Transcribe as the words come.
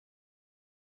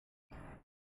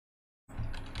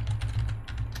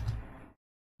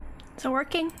Is it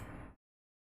working?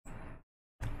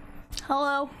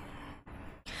 Hello.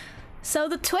 So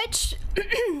the Twitch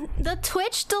the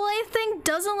Twitch delay thing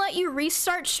doesn't let you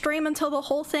restart stream until the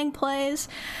whole thing plays.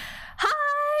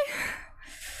 Hi!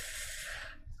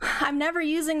 I'm never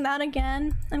using that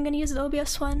again. I'm gonna use the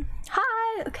OBS one.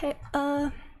 Hi! Okay,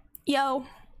 yo.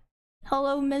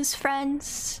 Hello, Ms.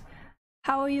 Friends.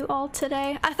 How are you all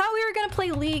today? I thought we were gonna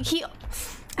play League.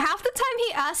 Half the time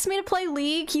he asked me to play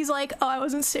League, he's like, oh, I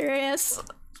wasn't serious.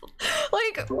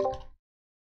 Like,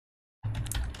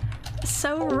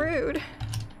 so rude.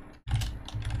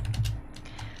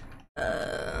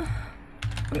 Let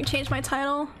me change my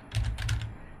title.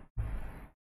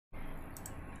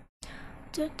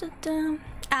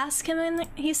 Ask him, and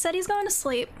he said he's going to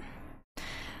sleep.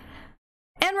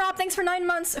 And Rob, thanks for 9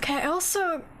 months. Okay,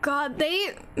 also, God,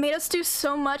 they made us do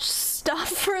so much stuff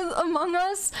for Among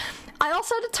Us. I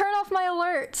also had to turn off my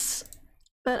alerts,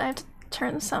 but I have to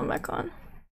turn the sound back on.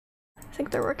 I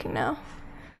think they're working now.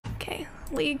 Okay,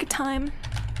 League time.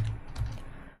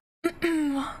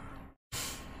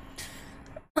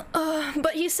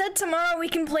 But he said tomorrow we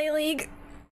can play League.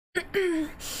 I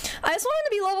just want him to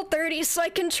be level 30 so I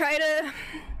can try to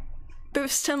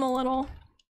boost him a little.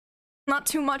 Not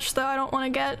too much though, I don't want to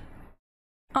get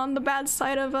on the bad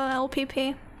side of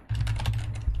LPP.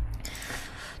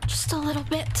 Just a little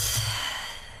bit.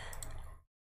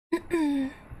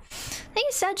 Thank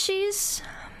you, Sad Cheese.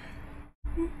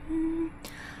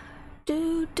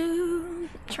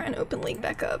 Trying to open League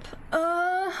back up.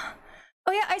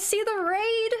 Oh yeah, I see the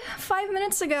raid 5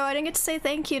 minutes ago. I didn't get to say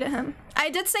thank you to him. I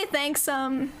did say thanks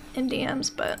in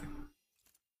DMs, but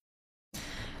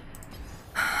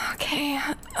okay.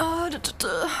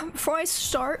 Before I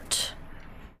start,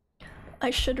 I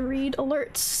should read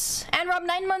alerts. And Rob,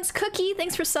 9 months. Cookie,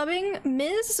 thanks for subbing.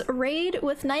 Ms. Raid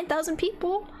with 9,000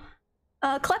 people.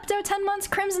 Klepto, 10 months.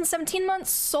 Crimson, 17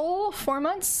 months. Soul, 4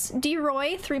 months.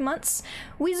 D-Roy, 3 months.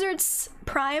 Wizards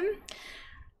Prime.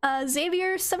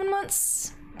 Xavier, 7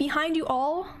 months. Behind You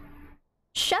All.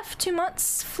 Chef, 2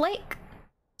 months. Flake.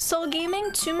 Soul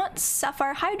Gaming, 2 months.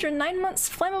 Sapphire Hydra, 9 months.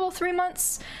 Flammable, 3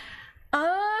 months.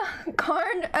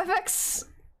 Karn, FX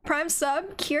Prime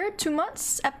sub. Kier, 2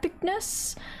 months.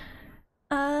 Epicness.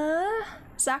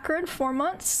 Zacharin, 4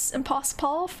 months.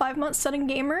 Impossible, 5 months. Sudden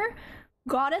Gamer.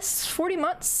 Goddess, 40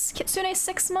 months. Kitsune,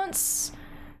 6 months.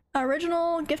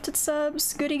 Original, gifted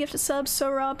subs. Goody, gifted subs. So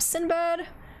Rob, Sinbad.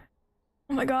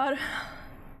 Oh my god.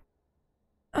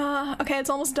 Okay, it's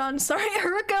almost done. Sorry,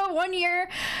 Haruka, 1 year.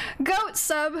 Goat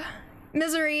sub.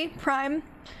 Misery, Prime.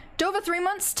 Dova, 3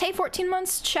 months. Tay, 14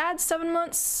 months. Chad, 7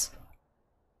 months.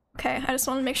 Okay, I just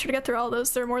wanted to make sure to get through all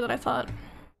those. There are more than I thought.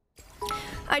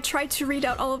 I tried to read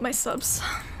out all of my subs,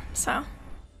 so.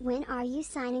 When are you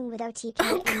signing with OTK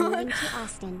and moving to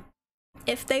Austin?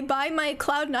 If they buy my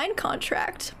Cloud9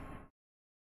 contract.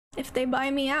 If they buy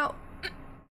me out,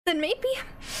 then maybe.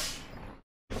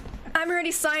 I'm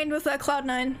already signed with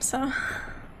Cloud9, so.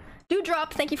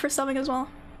 Dewdrop, thank you for subbing as well.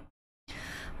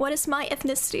 What is my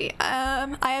ethnicity?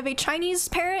 I have a Chinese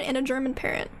parent and a German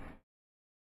parent.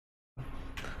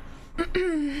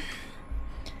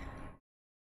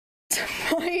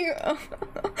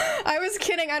 I was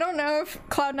kidding. I don't know if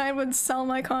Cloud9 would sell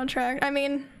my contract. I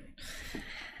mean,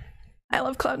 I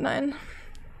love Cloud9.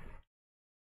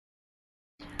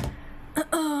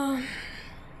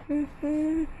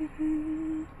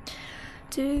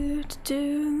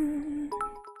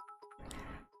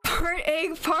 Part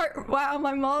egg, part. Wow,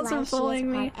 my mods are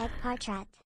bullying me. Egg, part rat.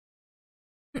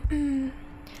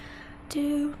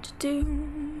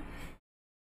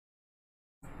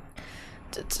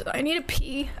 I need to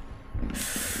pee.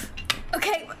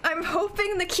 Okay, I'm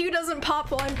hoping the queue doesn't pop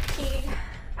while I'm peeing.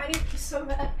 I need to pee so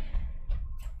bad.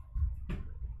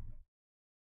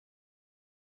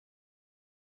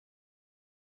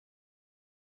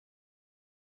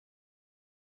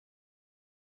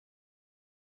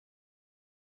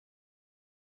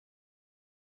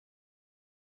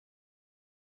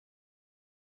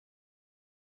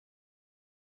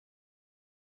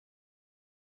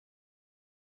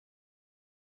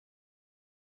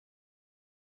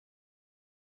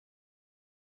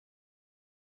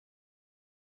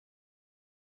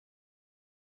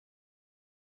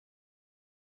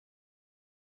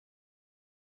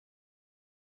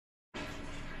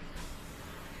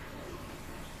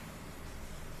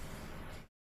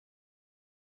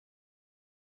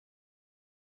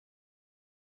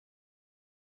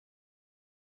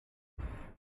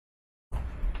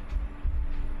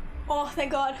 Oh,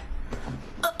 thank God.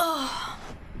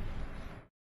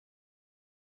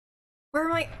 Where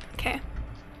am I? Okay.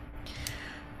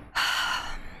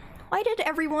 Why did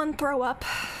everyone throw up?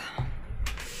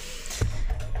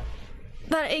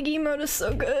 That egg emote is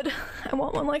so good. I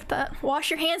want one like that. Wash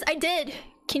your hands. I did.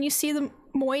 Can you see the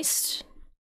moist?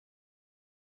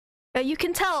 You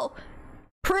can tell.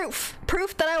 Proof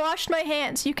that I washed my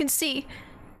hands. You can see.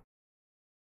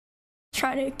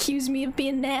 Trying to accuse me of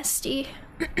being nasty.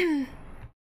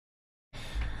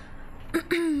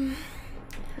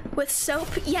 With soap,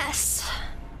 yes.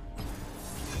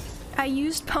 I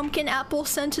used pumpkin apple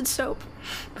scented soap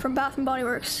from Bath and Body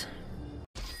Works.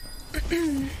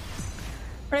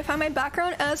 When I find my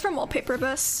background, it's from Wallpaper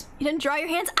Abyss. You didn't dry your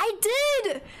hands? I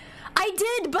did,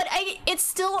 but it's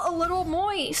still a little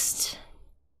moist.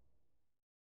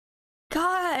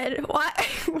 God,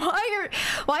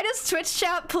 why does Twitch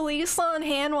chat police on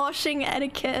hand washing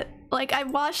etiquette? Like, I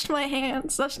washed my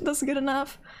hands. That's good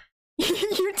enough.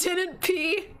 You didn't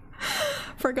pee.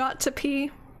 Forgot to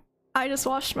pee. I just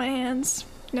washed my hands.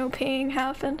 No peeing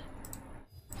happened.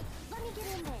 Let me get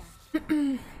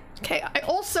in there. Okay, I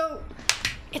also...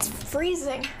 It's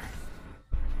freezing.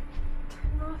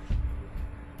 Turn off.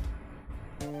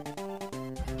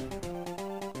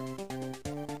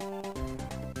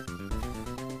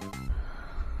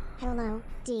 Hello,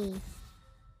 D.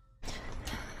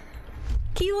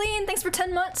 Keeleen, thanks for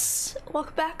 10 months.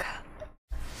 Welcome back.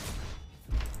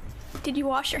 Did you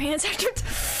wash your hands after?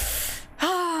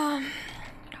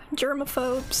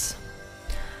 Germaphobes.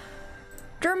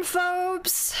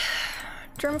 Germaphobes.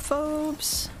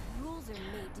 Germaphobes.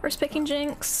 Where's Picking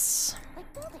Jinx?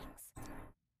 Like buildings.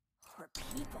 Or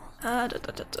people.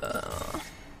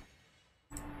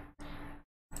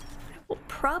 We'll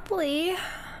probably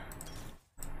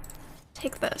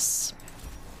take this.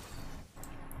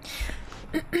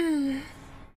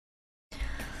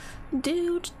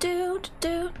 do.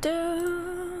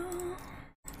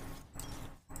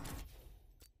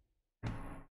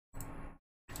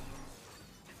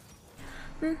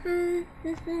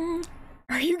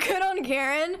 Are you good on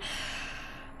Garen?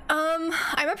 I'm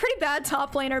a pretty bad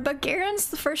top laner, but Garen's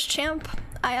the first champ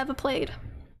I ever played.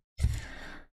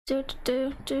 Oh,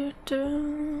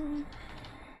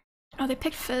 they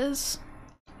picked Fizz.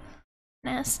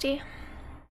 Nasty.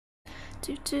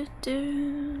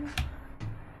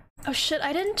 Oh shit,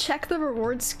 I didn't check the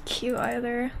rewards queue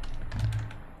either.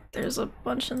 There's a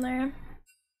bunch in there.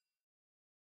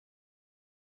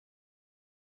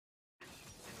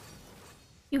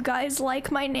 You guys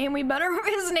like my name? We better.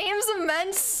 His name's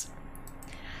Immense.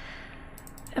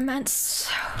 Immense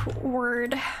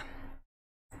word.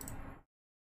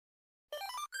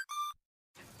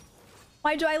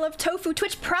 Why do I love tofu?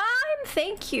 Twitch Prime?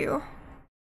 Thank you.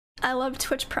 I love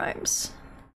Twitch Primes.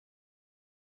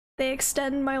 They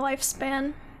extend my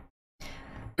lifespan.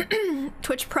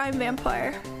 Twitch Prime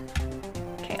Vampire.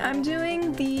 Okay, I'm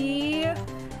doing the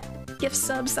gift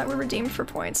subs that were redeemed for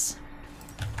points.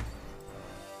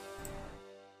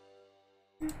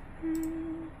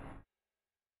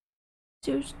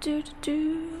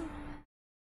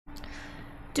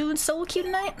 Doing solo queue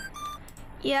tonight?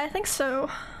 Yeah, I think so.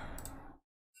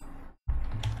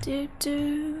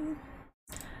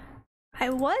 I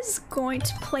was going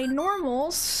to play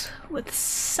normals with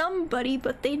somebody,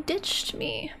 but they ditched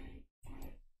me.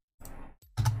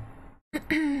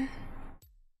 Who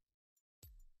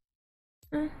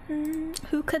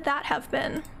could that have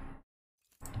been?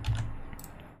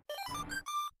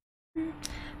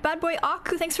 Bad boy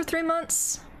Aku, thanks for 3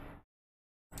 months.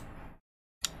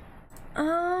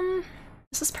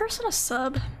 Is this person a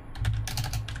sub?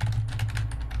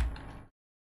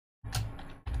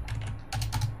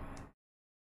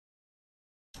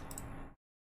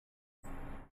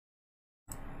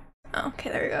 Oh, okay,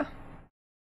 there we go.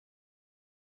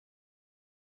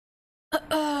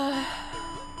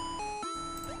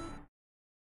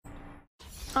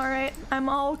 Alright, I'm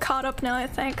all caught up now, I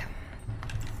think.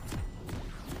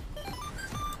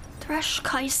 Thresh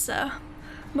Kaisa.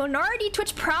 Monardy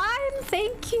Twitch Prime,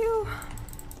 thank you.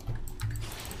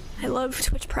 I love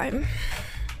Twitch Prime.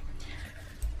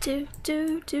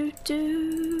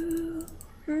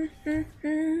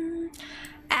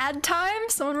 Ad time?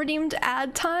 Someone redeemed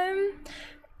ad time?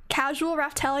 Casual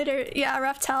Raftalia, yeah,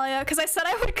 Raftalia. Because I said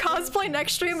I would cosplay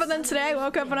next stream, but then today I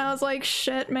woke up and I was like,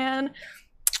 shit, man.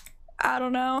 I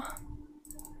don't know.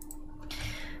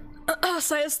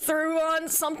 So I just threw on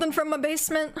something from my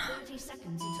basement. 30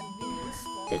 seconds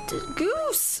until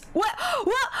Goose! What?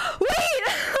 Wait!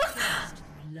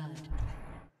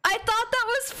 I thought that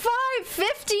was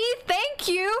 550. Thank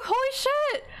you. Holy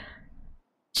shit.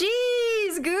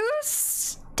 Jeez,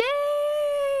 Goose.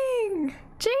 Dang.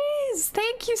 Jeez.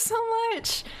 Thank you so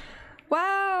much.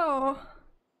 Wow.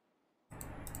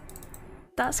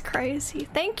 That's crazy.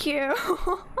 Thank you.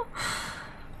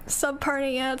 Sub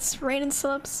party, yeah, it's raining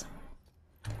subs.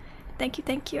 Thank you,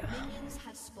 thank you. Minions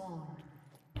have spawned.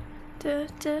 Da,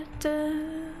 da, da.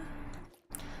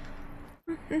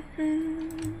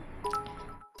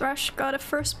 Thrush got a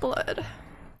first blood.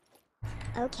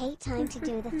 Okay, time to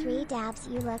do the 3 dabs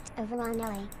you looked over on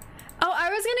Ellie. Oh, I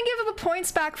was gonna give the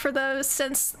points back for those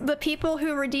since the people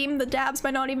who redeemed the dabs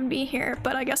might not even be here,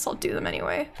 but I guess I'll do them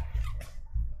anyway.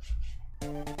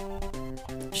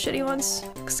 Shitty ones,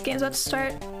 because game's about to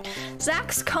start.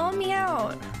 Zach's calling me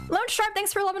out. Lone Sharp,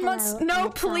 thanks for 11 months. No,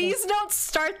 please don't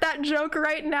start that joke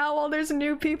right now while there's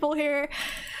new people here.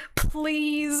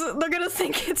 Please, they're gonna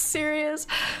think it's serious.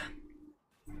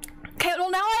 Okay,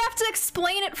 well now I have to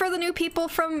explain it for the new people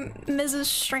from Mrs.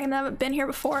 Stream that haven't been here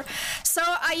before. So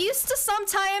I used to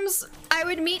sometimes, I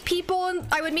would meet people and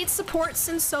I would meet supports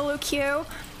in solo queue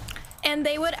and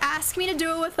they would ask me to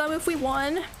do it with them if we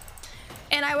won.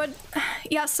 And I would,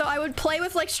 yeah, so I would play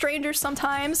with like strangers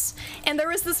sometimes. And there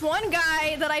was this one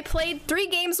guy that I played 3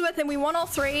 games with and we won all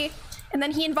 3. And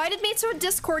then he invited me to a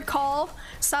Discord call.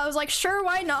 So I was like, sure,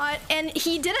 why not? And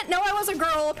he didn't know I was a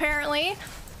girl apparently.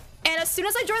 And as soon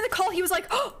as I joined the call, he was like,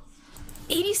 oh,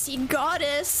 ADC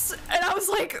goddess. And I was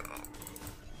like,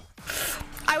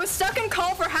 I was stuck in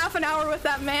call for half an hour with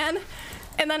that man.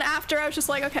 And then after I was just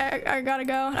like, okay, I gotta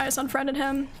go. And I just unfriended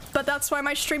him. But that's why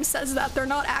my stream says that. They're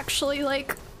not actually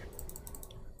like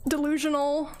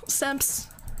delusional simps.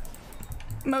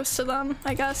 Most of them,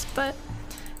 I guess, but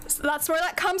that's where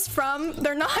that comes from.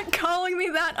 They're not calling me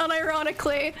that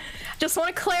unironically. Just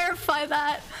want to clarify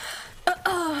that.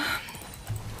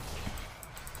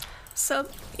 So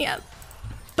yeah,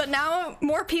 but now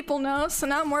more people know, so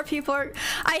now more people are.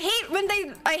 I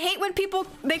hate when people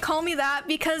they call me that,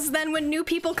 because then when new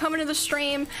people come into the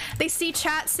stream, they see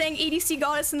chat saying ADC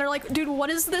goddess and they're like, dude,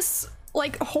 what is this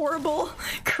like horrible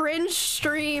cringe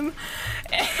stream?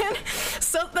 And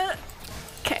so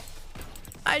okay,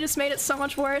 I just made it so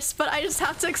much worse, but I just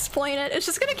have to explain it. It's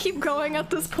just gonna keep going at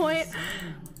this point.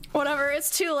 Whatever,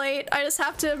 it's too late. I just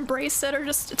have to embrace it or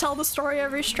just tell the story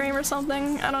every stream or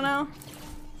something. I don't know.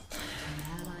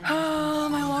 Oh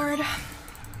my lord.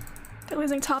 They're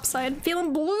losing topside.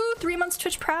 Feeling blue, 3 months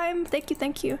Twitch Prime. Thank you,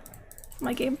 thank you.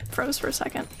 My game froze for a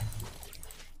second.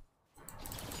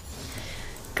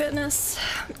 Goodness.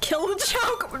 Kill the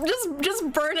joke.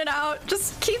 Just burn it out.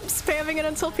 Just keep spamming it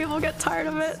until people get tired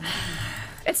of it.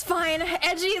 It's fine.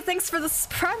 Edgy, thanks for the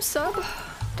Prime sub.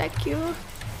 Thank you.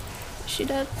 She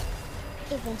did.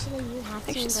 Eventually you have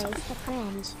to embrace the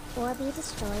cringe, or be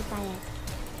destroyed by it.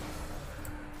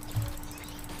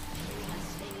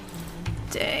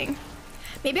 Dang.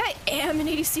 Maybe I am an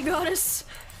ADC goddess.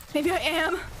 Maybe I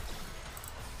am.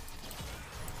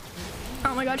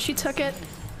 Oh my god, she took it.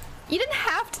 You didn't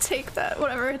have to take that.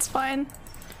 Whatever, it's fine.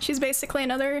 She's basically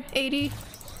another 80.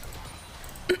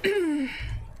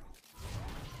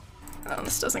 Oh,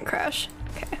 this doesn't crash.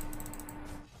 Okay.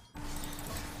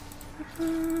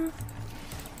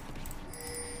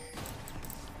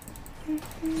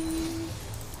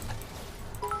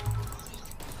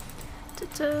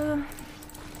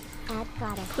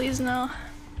 Please no.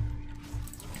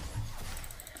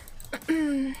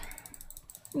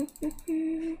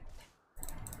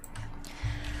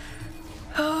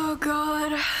 Oh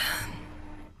god.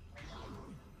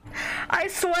 I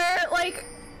swear, like,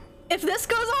 if this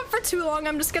goes on for too long,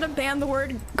 I'm just gonna ban the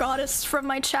word goddess from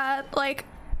my chat. Like,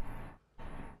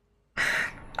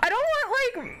 I don't want,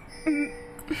 like,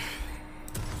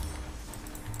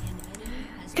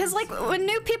 because, like, when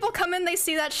new people come in, they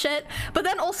see that shit, but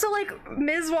then also, like,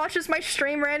 Miz watches my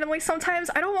stream randomly sometimes.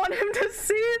 I don't want him to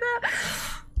see that.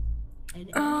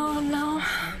 Oh, no.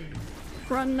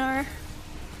 Runner.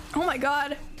 Oh my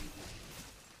god.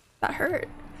 That hurt.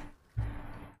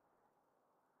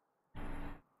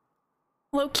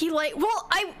 Low-key, like, well,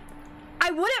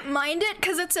 I wouldn't mind it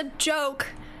because it's a joke,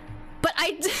 but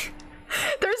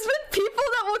there's been people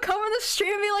that will come on the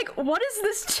stream and be like, what is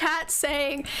this chat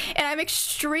saying? And I'm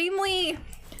extremely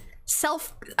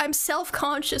I'm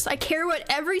self-conscious. I care what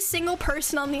every single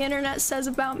person on the internet says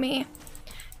about me.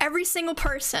 Every single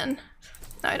person.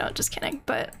 No, I don't, just kidding,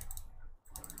 but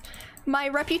my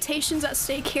reputation's at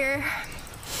stake here.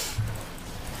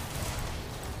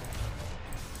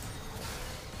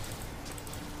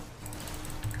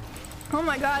 Oh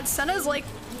my god, Senna's like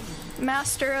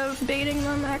master of baiting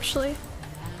them, actually.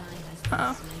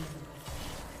 Uh-oh.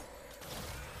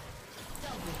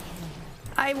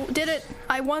 I did it.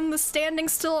 I won the standing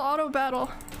still auto battle.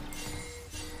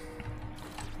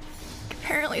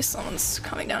 Apparently someone's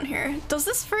coming down here. Does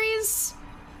this freeze?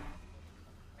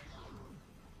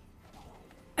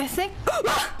 I think.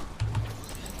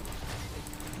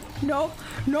 No,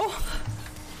 no.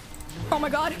 Oh my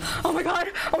god. Oh my god.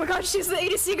 Oh my god, she's the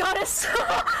ADC goddess.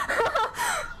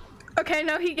 Okay,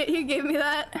 no, he gave me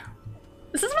that.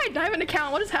 This is my diamond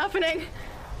account. What is happening?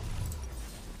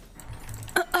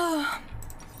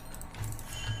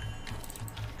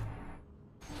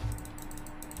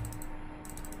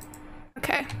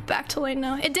 Okay, back to lane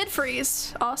now. It did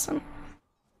freeze. Awesome.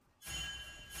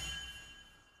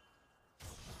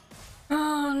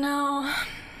 Oh no.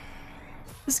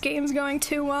 This game's going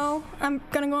too well. I'm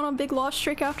gonna go on a big loss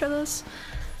streak after this.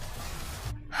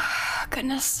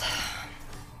 Goodness.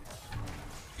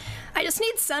 I just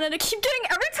need Senna to keep doing.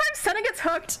 Every time Senna gets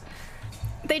hooked,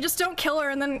 they just don't kill her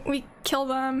and then we kill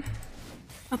them.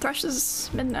 Oh, Thresh is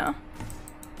mid now.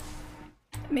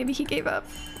 Maybe he gave up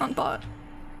on bot.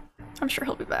 I'm sure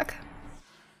he'll be back.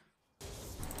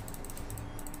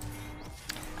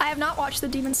 I have not watched the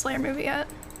Demon Slayer movie yet,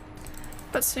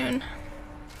 but soon.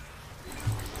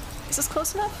 Is this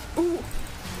close enough? Ooh.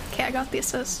 Okay, I got the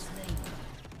assist.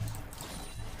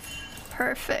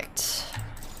 Perfect.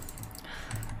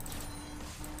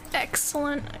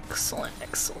 Excellent, excellent,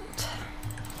 excellent.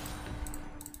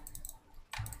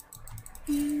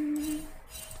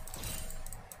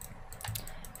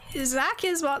 Zach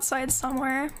is outside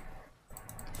somewhere.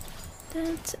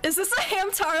 Is this a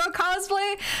Hamtaro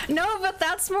cosplay? No, but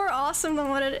that's more awesome than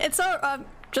what it's a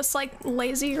just like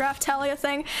lazy Raftalia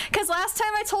thing. Cause last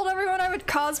time I told everyone I would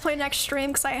cosplay next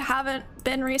stream because I haven't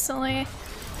been recently.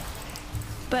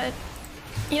 But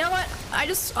you know what?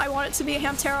 I want it to be a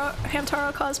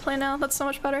Hamtaro cosplay now. That's so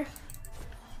much better.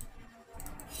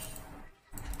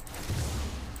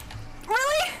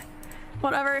 Really?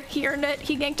 Whatever, he earned it.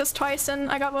 He ganked us twice and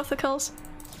I got both the kills.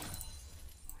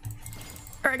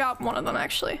 Or I got one of them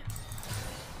actually.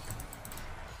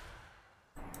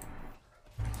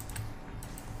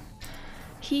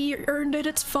 He earned it,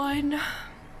 it's fine.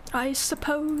 I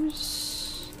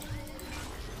suppose.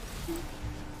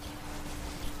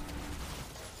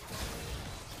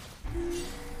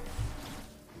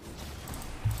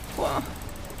 Whoa.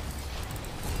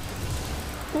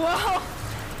 Whoa!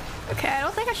 Okay, I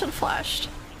don't think I should have flashed.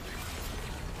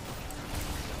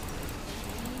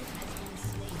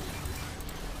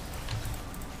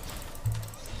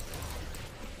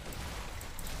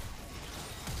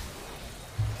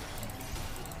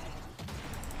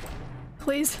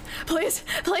 Please, please,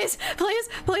 please, please,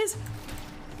 please.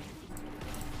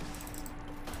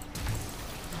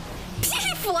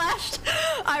 He flashed!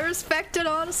 I respect it,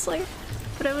 honestly.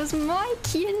 But it was my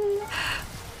kin.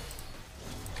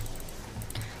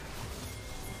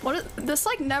 This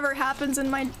like never happens in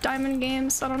my diamond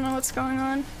games, so I don't know what's going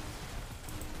on.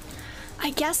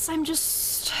 I guess I'm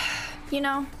just, you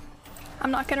know,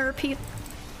 I'm not gonna repeat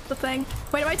the thing.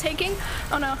 Wait, am I tanking?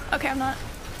 Oh no, okay, I'm not.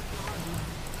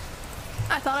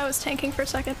 I thought I was tanking for a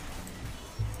second.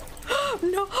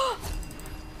 No!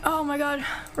 Oh my god,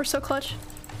 we're so clutch.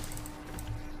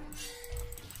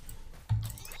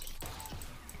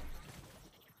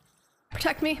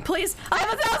 Protect me, please. I have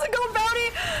 1,000 gold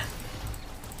bounty!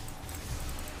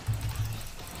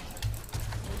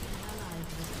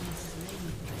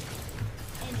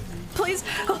 Please.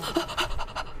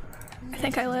 I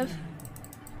think I live.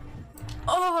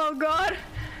 Oh god.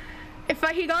 If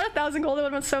he got 1,000 gold, it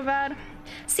would have been so bad.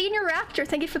 Senior Raptor,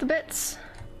 thank you for the bits.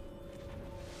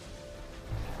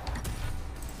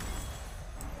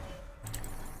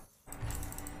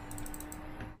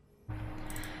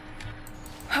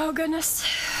 Oh goodness.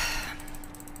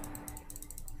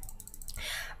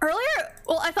 Earlier,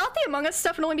 well, I thought the Among Us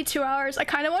stuff would only be 2 hours. I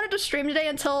kind of wanted to stream today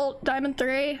until Diamond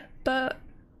 3, but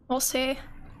we'll see.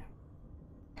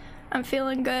 I'm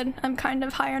feeling good. I'm kind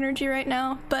of high energy right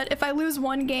now, but if I lose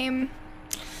one game,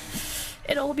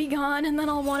 it'll be gone and then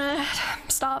I'll want to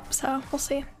stop, so we'll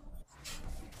see.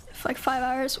 If like 5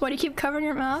 hours. Why do you keep covering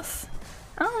your mouth?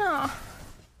 I don't know.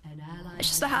 It's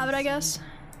just a habit, I guess.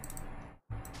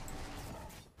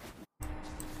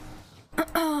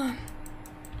 I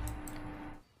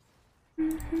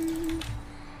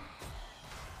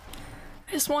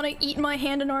just want to eat my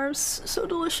hand in arms. So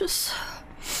delicious.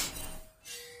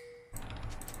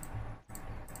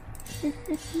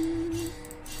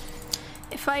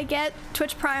 If I get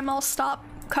Twitch Prime, I'll stop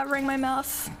covering my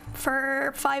mouth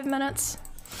for 5 minutes.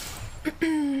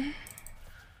 I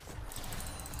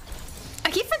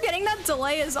keep forgetting that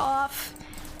delay is off,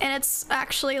 and it's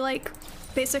actually like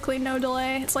basically no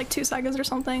delay. It's like 2 seconds or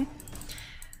something.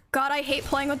 God, I hate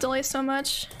playing with delay so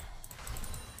much.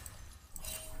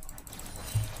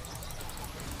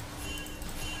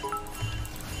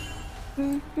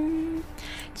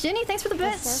 Ginny, thanks for the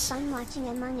bits. It was so fun watching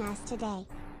Among Us today.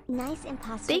 Nice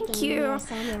imposter Thank game. you.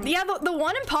 Yeah, the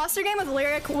one imposter game with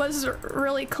Lyric was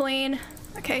really clean.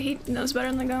 Okay, he knows better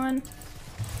than going.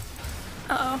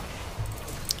 Uh-oh.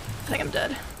 I think I'm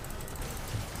dead.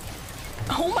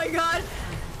 Oh my god!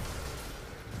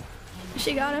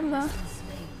 She got him though.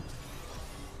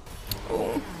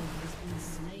 Ooh.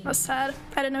 That's sad.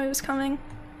 I didn't know he was coming.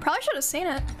 Probably should have seen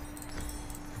it.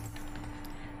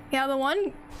 Yeah, the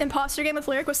one imposter game with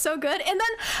Lyric was so good. And then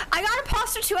I got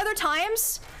imposter 2 other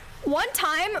times. One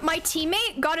time, my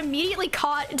teammate got immediately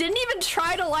caught, didn't even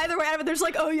try to lie their way out of it. There's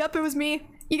like, oh, yep, it was me.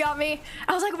 You got me.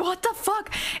 I was like, what the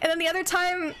fuck? And then the other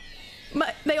time,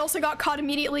 they also got caught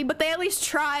immediately, but they at least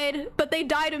tried, but they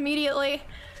died immediately.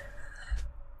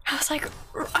 I was like,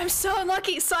 I'm so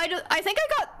unlucky. So I think I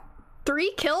got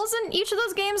 3 kills in each of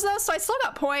those games though, so I still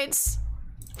got points.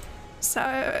 So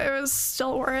it was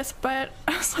still worth, but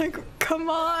I was like, come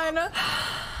on.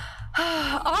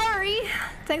 Ari,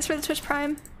 thanks for the Twitch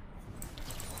Prime.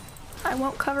 I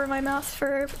won't cover my mouth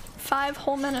for 5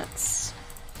 whole minutes.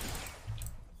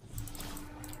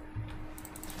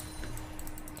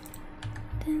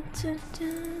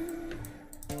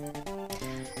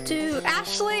 Dude,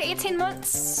 Ashley, 18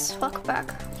 months. Welcome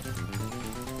back.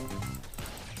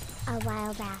 A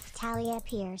while back, Talia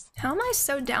appears. How am I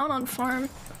so down on farm?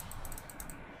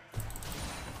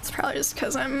 It's probably just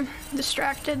because I'm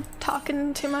distracted,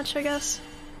 talking too much, I guess.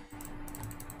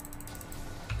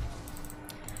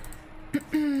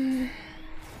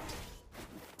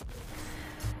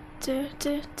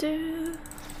 do.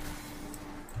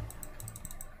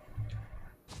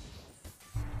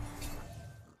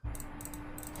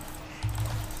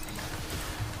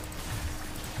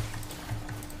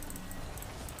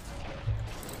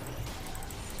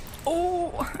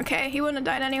 Oh, okay, he wouldn't have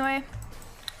died anyway.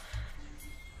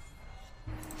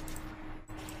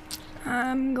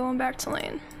 I'm going back to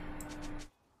lane.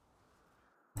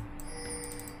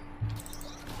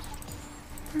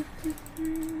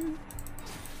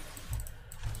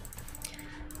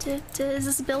 Is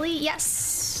this Billy?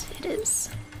 Yes, it is.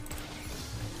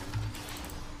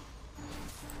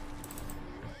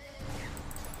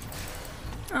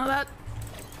 Oh, that...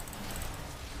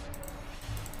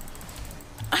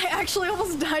 I actually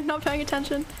almost died not paying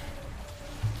attention.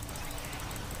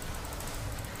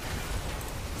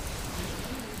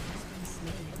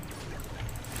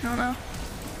 I don't know.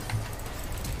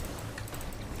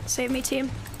 Save me, team.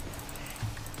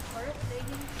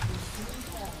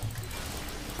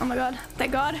 Oh my god,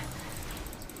 thank god.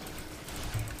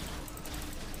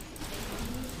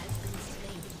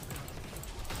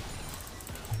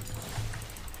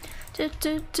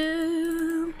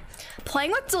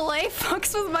 Playing with delay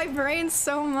fucks with my brain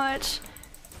so much.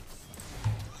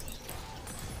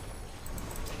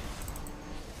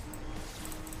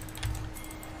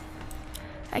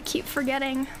 I keep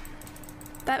forgetting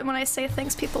that when I say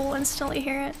things, people will instantly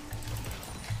hear it.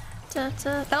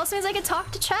 That also means I can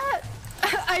talk to chat.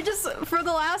 I just, for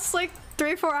the last like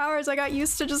 3-4 hours, I got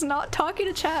used to just not talking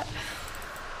to chat.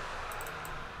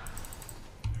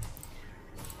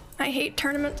 I hate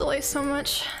tournament delays so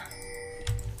much.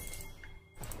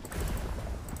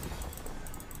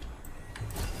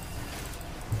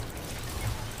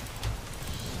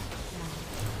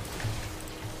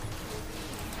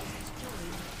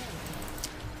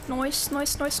 Nice,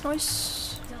 nice, nice,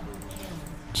 nice.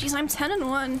 Jeez, I'm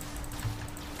 10-1.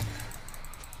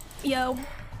 Yo.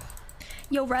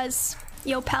 Yo, Rez.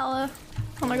 Yo, Pala.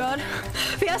 Oh my god.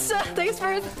 Fiesta, thanks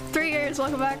for 3 years.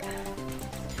 Welcome back.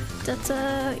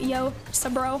 Yo,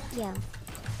 Sabro. Yo.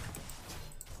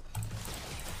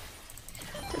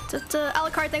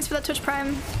 Alucard, thanks for that Twitch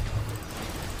Prime.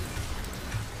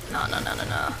 No.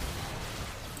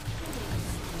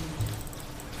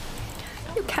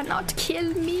 You cannot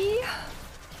kill me.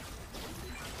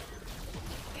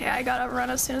 Okay, I gotta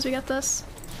run as soon as we get this.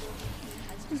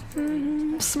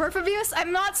 Smurf abuse?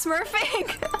 I'm not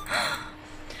smurfing!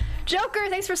 Joker,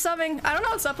 thanks for subbing. I don't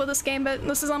know what's up with this game, but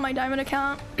this is on my diamond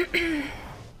account.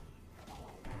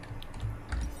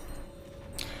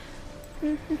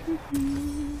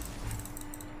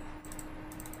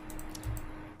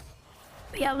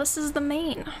 Yeah, this is the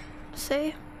main.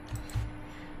 See?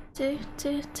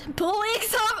 Bullying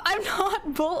stuff? I'm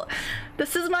not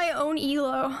This is my own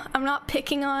elo. I'm not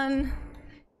picking on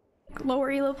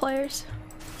lower elo players.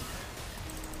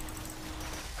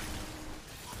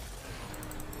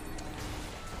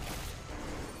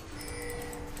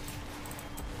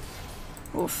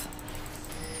 Oof.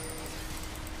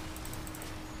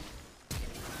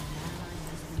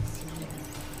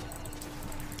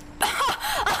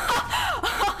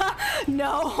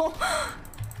 No.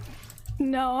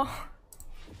 No.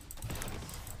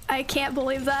 I can't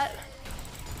believe that.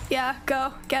 Yeah,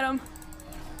 go. Get him.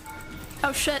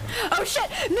 Oh shit. Oh shit!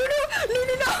 No, no! No,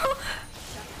 no, no!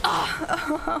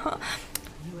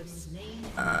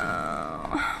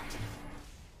 Oh.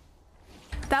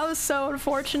 That was so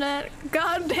unfortunate.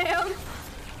 God damn.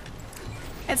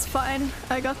 It's fine.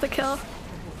 I got the kill.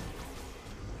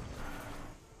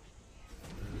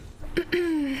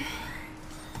 An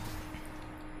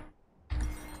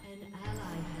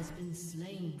ally has been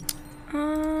slain.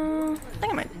 I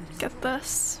think I might get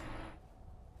this.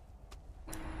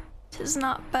 Tis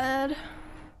not bad.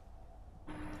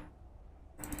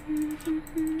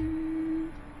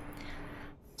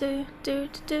 Do do do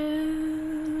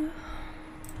do.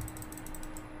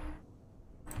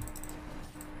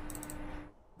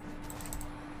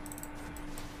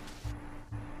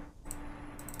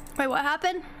 Wait, what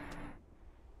happened?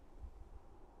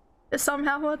 Is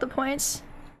somehow with the points?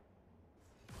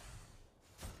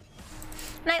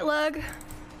 Night lug.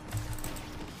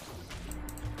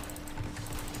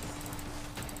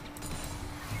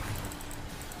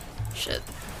 Shit.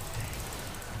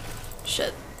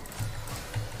 Shit.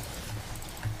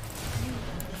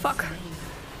 Fuck.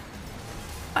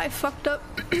 I fucked up.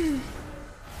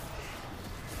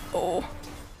 Oh.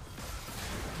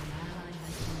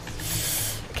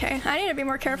 Okay, I need to be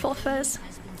more careful of Fizz.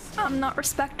 I'm not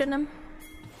respecting him.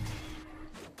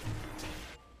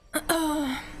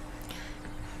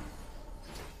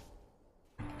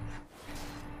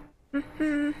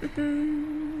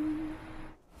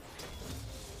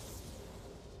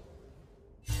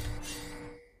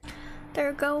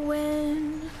 They're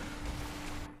going.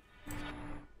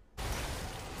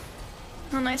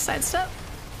 Oh, nice sidestep.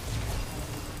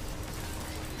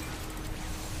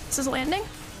 This is landing.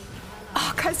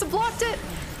 Oh, Kaisa blocked it!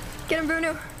 Get him,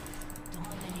 Bunu.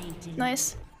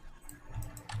 Nice.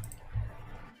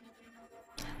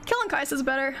 Killing Kaisa's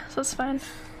better, so it's fine.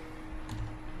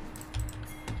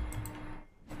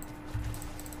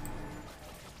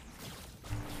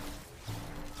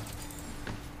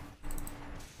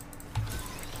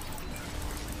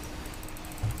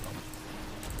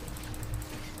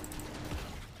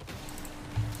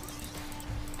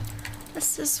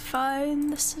 This is fine,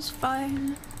 this is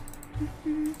fine.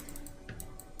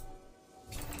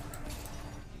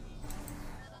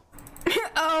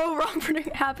 Oh, wrong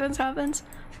prediction. Happens.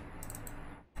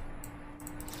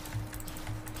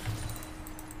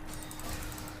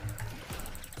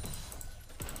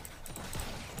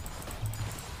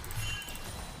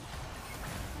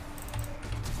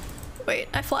 Wait,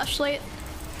 I flashed late.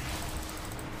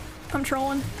 I'm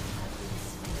trolling.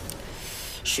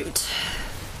 Shoot.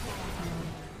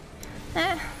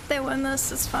 They win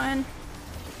this, it's fine.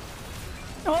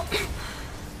 Oh!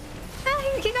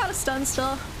 He got a stun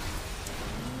still.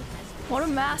 What a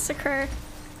massacre.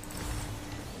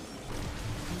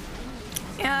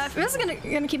 Yeah, this is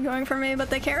gonna keep going for me, but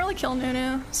they can't really kill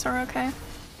Nunu, so we're okay.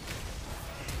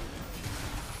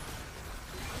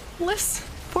 Liz!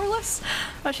 Poor Liz!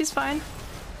 Oh, she's fine.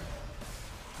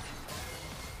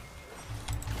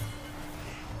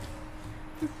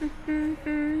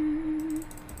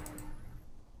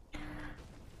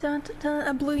 Dun, dun, dun,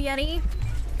 a blue Yeti.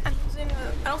 I'm using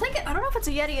a, I don't know if it's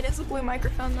a Yeti, it is a blue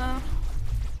microphone though.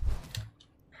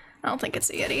 I don't think it's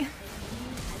a Yeti.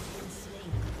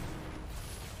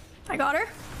 I got her.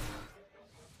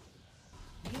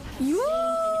 Woo!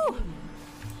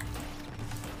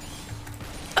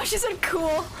 Oh, she said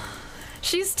cool.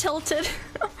 She's tilted.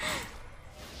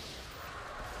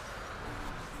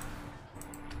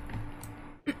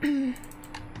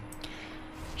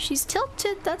 She's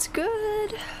tilted, that's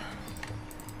good.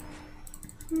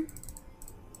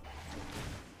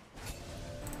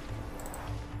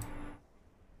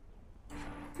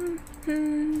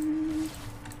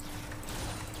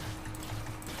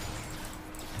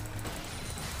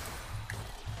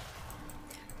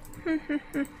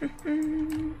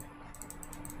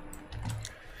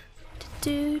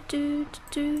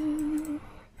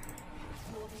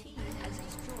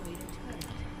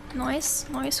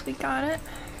 Nice, we got it.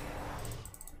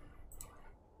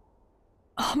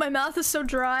 Oh, my mouth is so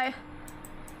dry.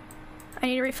 I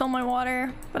need to refill my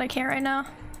water, but I can't right now.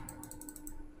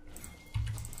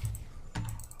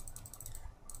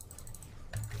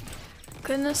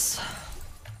 Goodness.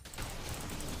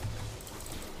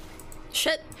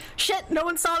 Shit, no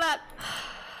one saw that.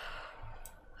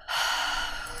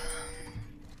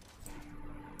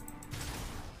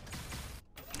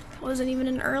 Wasn't even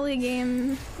an early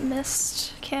game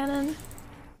missed cannon.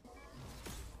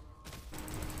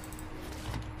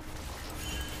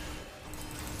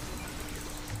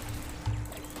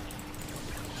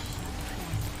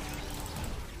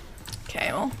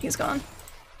 Okay, well, He's gone.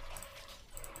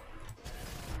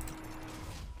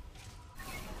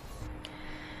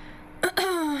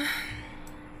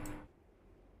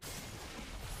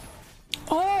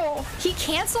 Oh, he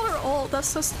canceled her ult. That's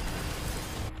so.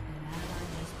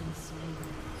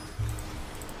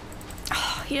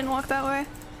 Oh, he didn't walk that way.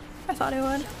 I thought he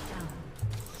would.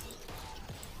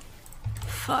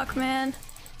 Fuck, man.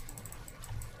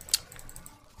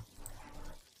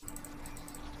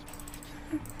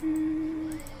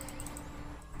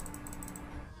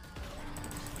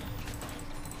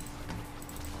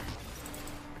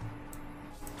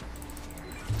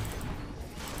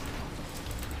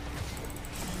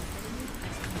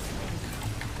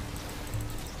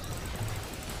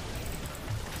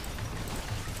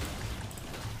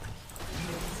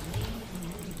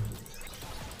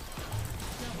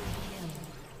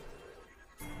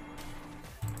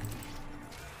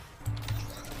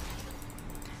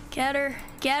 Get her,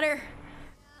 get her.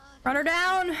 Run her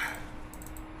down.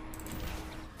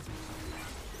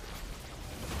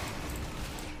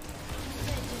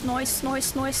 Nice,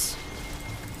 nice, nice.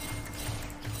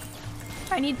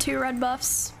 I need 2 red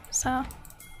buffs, so.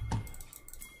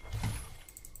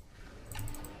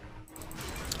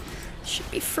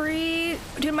 Should be free.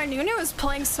 Dude, my Nunu is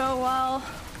playing so well.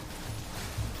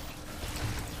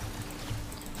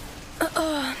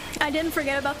 I didn't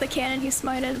forget about the cannon he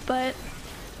smited, but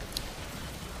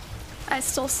I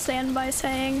still stand by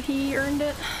saying he earned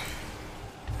it.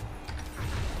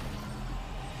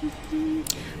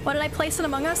 What did I place in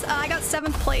Among Us? I got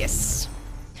 7th place.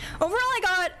 Overall, I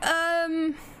got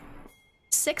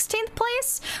 16th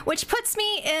place, which puts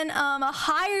me in a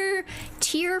higher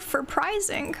tier for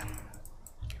prizing.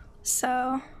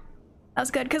 So that was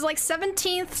good, because like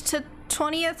 17th to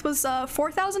 20th was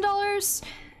 $4,000,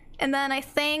 and then I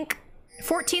think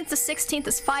 14th to 16th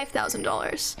is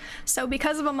 $5,000. So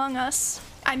because of Among Us,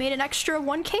 I made an extra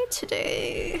 1K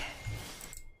today.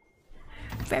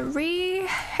 Very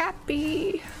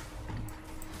happy.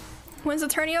 When's the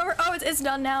tourney over? Oh, it's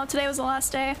done now. Today was the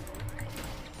last day.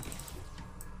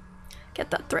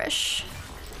 Get that Thresh.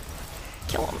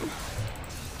 Kill him.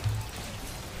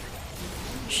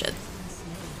 Shit.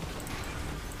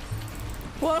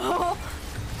 Whoa!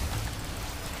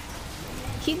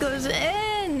 He goes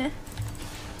in!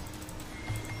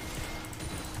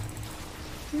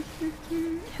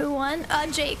 Who won?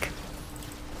 Jake.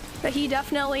 But he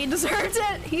definitely deserved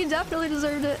it. He definitely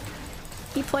deserved it.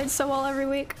 He played so well every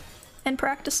week and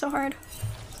practiced so hard.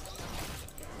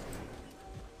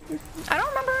 I don't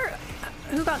remember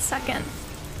who got second.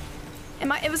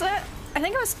 I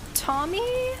think it was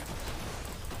Tommy?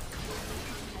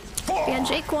 Yeah,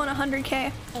 Jake won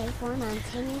 100K.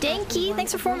 Danky,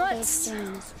 thanks for 4 months.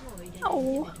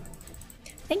 Oh,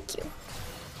 thank you.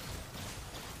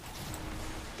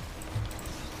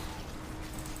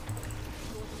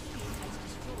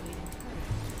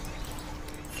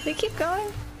 Can we keep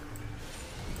going?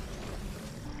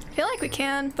 I feel like we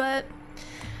can, but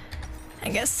I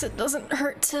guess it doesn't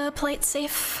hurt to play it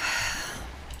safe.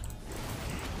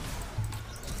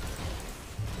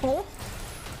 Oh.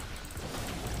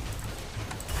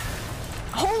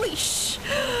 Holy sh!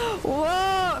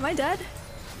 Whoa! Am I dead?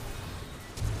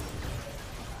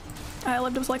 I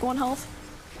lived with like 1 health.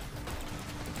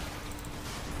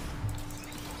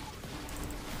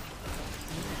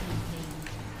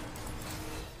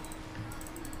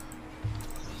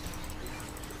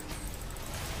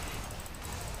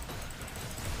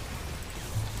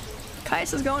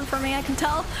 Kais is going for me, I can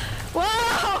tell.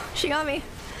 Whoa! She got me.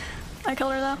 I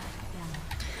killed her though.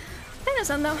 I know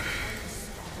some though.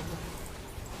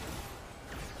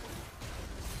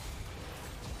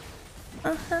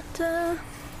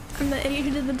 I'm the idiot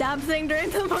who did the dab thing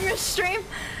during the Among Us stream.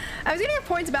 I was gonna get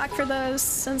points back for those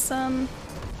since oh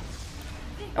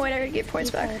wait, I already get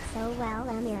points back. So well,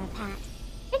 Pat.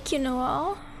 Thank you,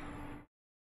 Noel.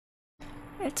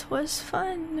 It was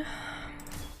fun.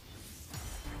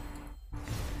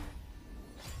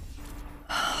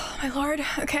 Oh my lord.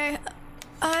 Okay,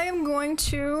 I am going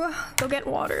to go get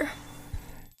water.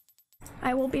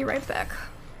 I will be right back.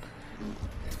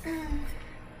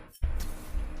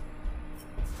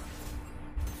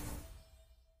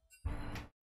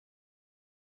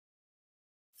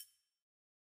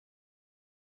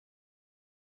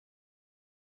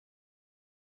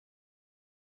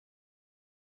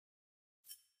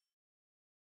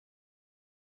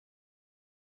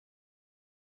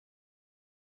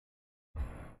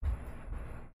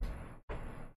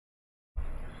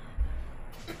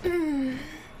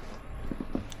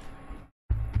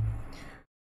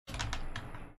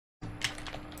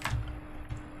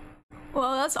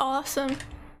 Well, that's awesome.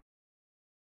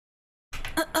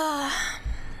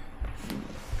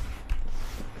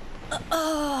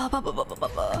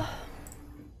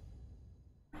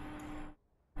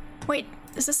 Wait,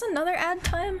 is this another ad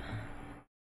time?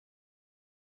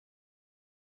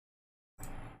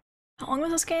 How long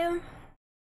was this game?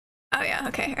 Oh yeah,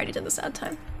 okay, I already did this ad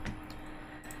time.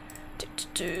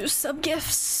 Sub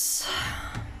gifts.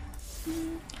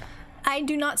 I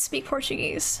do not speak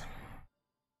Portuguese.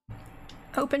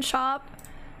 Open shop.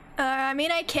 I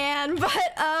mean I can,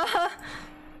 but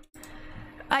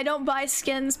I don't buy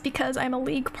skins because I'm a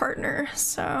league partner,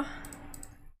 so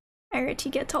I already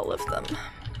get all of them.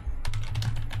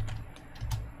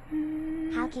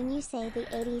 How can you say the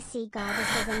ADC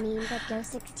goddess is a meme that goes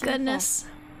 16? Goodness.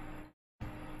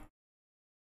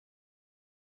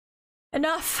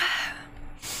 Enough.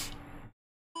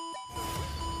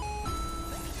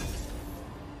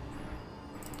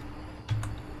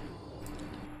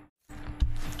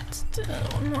 Let's do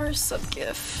one more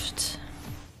sub-gift.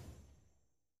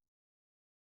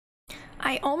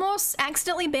 I almost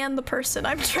accidentally banned the person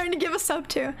I'm trying to give a sub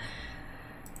to.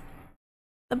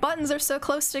 The buttons are so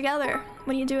close together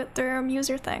when you do it through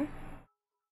user thing.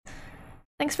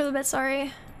 Thanks for the bit,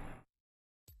 sorry.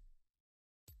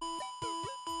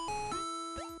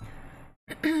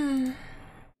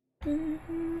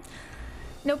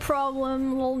 No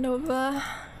problem, lol Nova.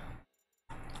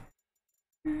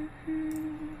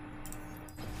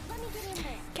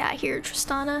 Got here,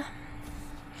 Tristana.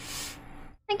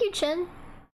 Thank you, Chin.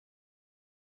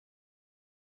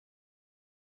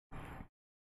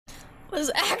 Was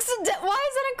accident. Why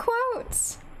is it in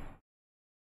quotes?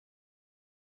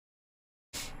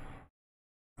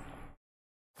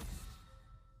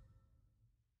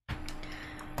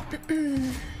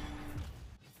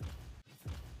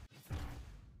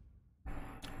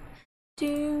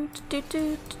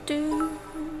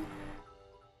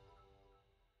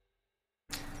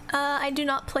 I do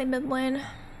not play mid lane.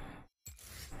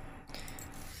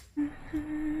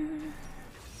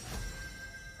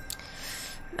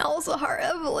 Malzahar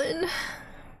Evelyn.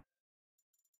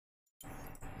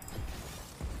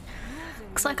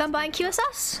 Looks like I'm buying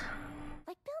QSS.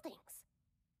 Like buildings.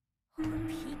 Or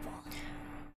people.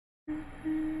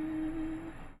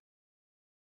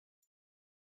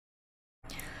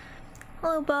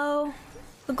 Hello, Bo.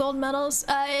 The gold medals.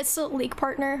 It's a league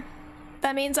partner.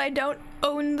 That means I don't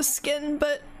own the skin,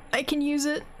 but I can use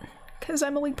it because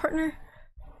I'm a league partner.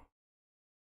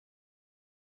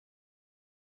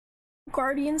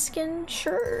 Guardian skin?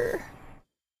 Sure.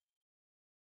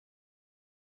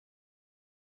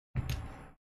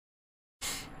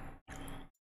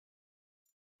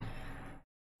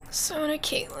 Sona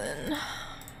Caitlyn.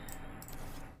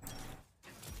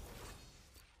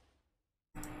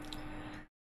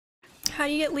 How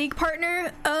do you get league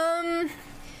partner? You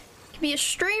can be a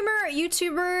streamer, a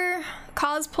YouTuber,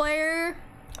 cosplayer,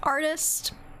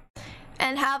 artist,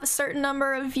 and have a certain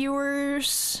number of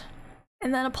viewers,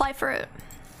 and then apply for it.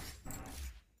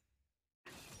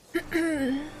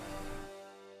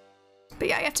 But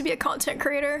yeah, you have to be a content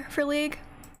creator for League.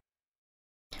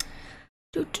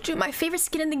 My favorite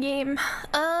skin in the game.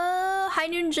 High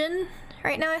Noon Jin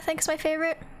right now I think is my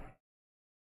favorite.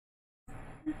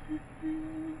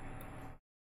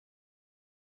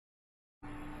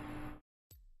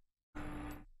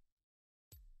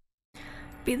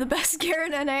 Be the best Garen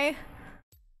NA.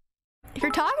 If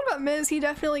you're talking about Miz, he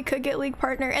definitely could get League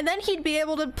partner, and then he'd be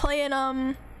able to play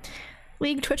in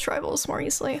League Twitch Rivals more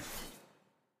easily.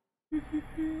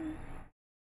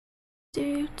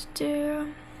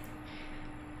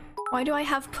 Why do I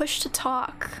have push to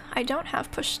talk? I don't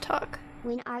have push to talk.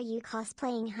 When are you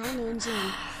cosplaying High Noon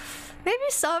Jin? Maybe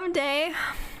someday.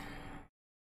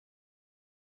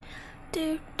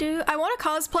 I want to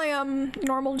cosplay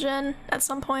normal Jin at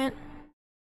some point.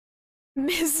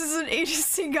 Miz is an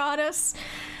ADC goddess.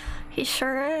 He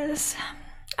sure is.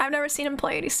 I've never seen him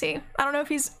play ADC. I don't know if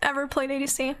he's ever played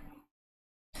ADC.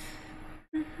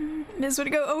 Miz would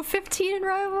go 0-15 in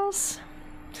Rivals.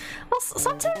 Well,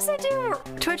 sometimes they do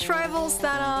Twitch Rivals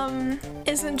that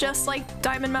isn't just like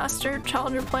Diamond Master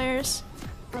Challenger players.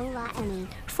 Hola, Emmy.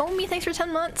 Foamy, thanks for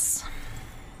 10 months.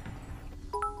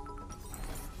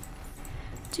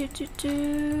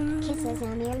 Kisses,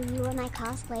 Amir, you are my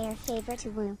cosplayer favorite to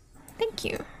woo. Thank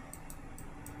you.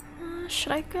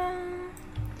 Should I go?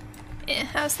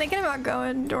 I was thinking about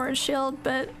going Doran Shield,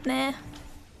 but nah.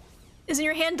 Isn't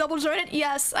your hand double jointed?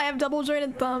 Yes, I have double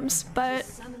jointed thumbs, but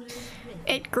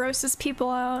it grosses people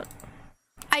out.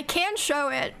 I can show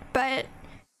it, but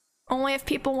only if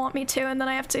people want me to, and then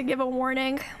I have to give a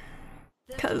warning.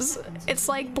 Because it's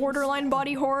like borderline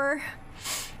body horror.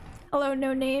 Hello,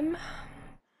 no name.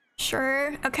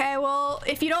 Sure. Okay, well,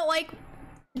 if you don't like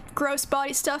gross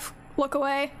body stuff, look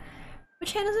away.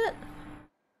 Which hand is it?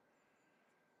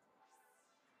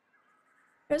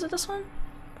 Or is it this one?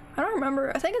 I don't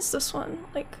remember. I think it's this one.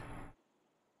 Like,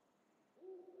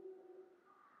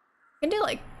 I can do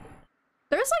like,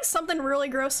 there's like something really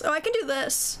gross. Oh, I can do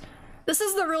this. This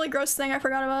is the really gross thing I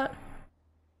forgot about.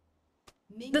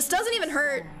 This doesn't even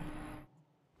hurt.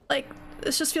 Like,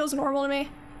 this just feels normal to me.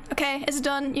 Okay, it's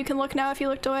done. You can look now if you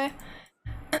looked away.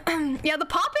 Yeah, the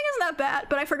popping isn't that bad,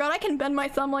 but I forgot I can bend my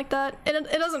thumb like that.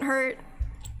 It doesn't hurt.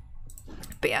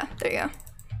 But yeah, there you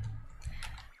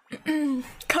go.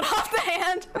 Cut off the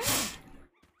hand.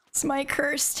 It's my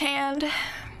cursed hand.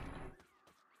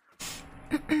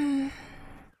 I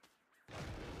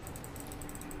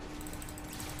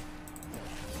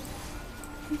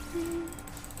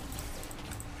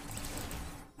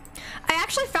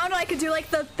actually found out I could do like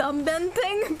the thumb bend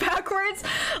thing backwards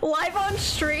live on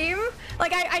stream.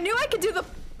 Like I knew I could do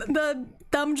the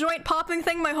thumb joint popping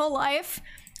thing my whole life,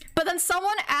 but then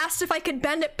someone asked if I could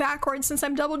bend it backwards since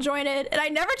I'm double jointed, and I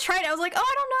never tried it. I was like, oh,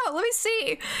 I don't know, let me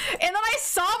see. And then I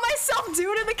saw myself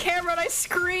do it in the camera and I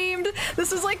screamed.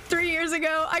 This was like 3 years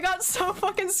ago. I got so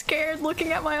fucking scared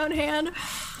looking at my own hand.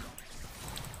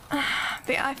 But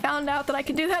yeah, I found out that I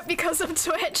could do that because of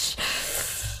Twitch.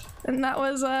 And that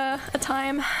was a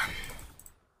time.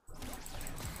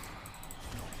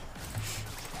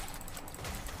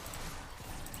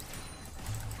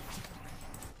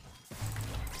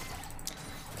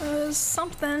 It was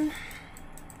something.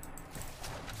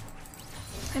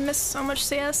 I missed so much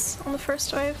CS on the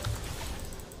first wave.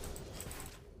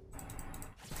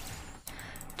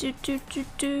 Do do do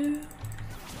do.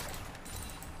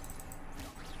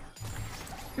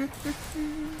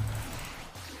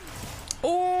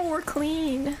 Oh, we're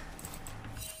clean.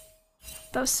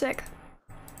 That was sick.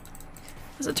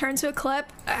 Does it turn to a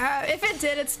clip? If it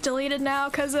did, it's deleted now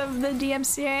because of the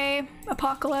DMCA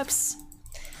apocalypse.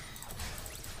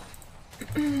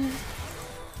 I'm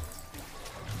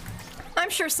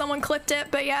sure someone clipped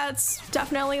it, but yeah, it's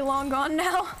definitely long gone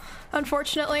now,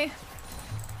 unfortunately.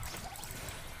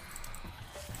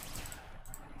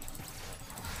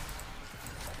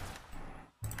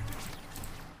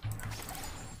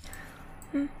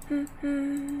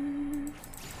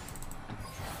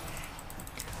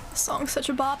 The song's such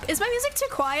a bop. Is my music too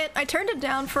quiet? I turned it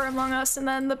down for Among Us and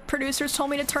then the producers told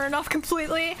me to turn it off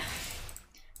completely.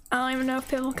 I don't even know if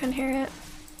people can hear it.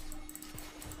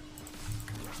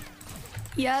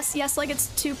 Yes, like it's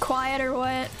too quiet or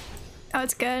what? Oh,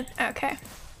 it's good. Okay.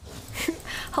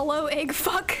 Hello, egg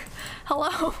fuck.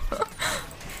 Hello.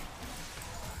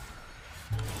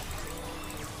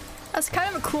 That's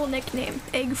kind of a cool nickname,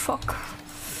 egg fuck.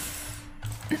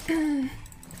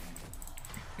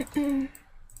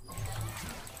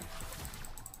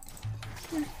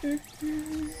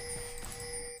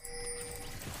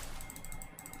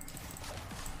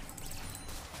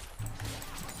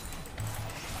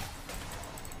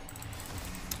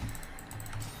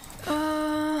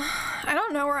 I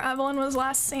don't know where Evelyn was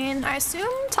last seen. I assume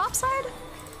topside?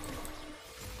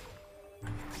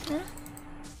 Yeah.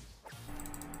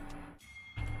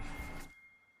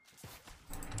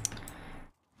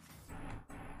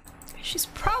 She's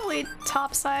probably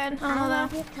topside. I don't know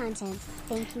love your content.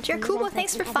 Thank you. Jakuba,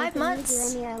 thanks for 5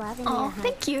 months. Oh,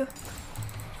 thank you.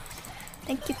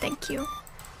 Thank you.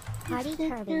 Party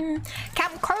Kirby.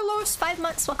 Captain Carlos, 5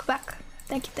 months. Welcome back.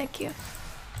 Thank you.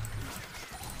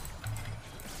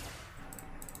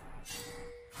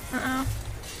 Uh-oh.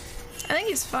 I think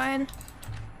he's fine.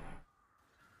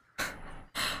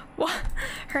 What?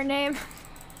 Her name?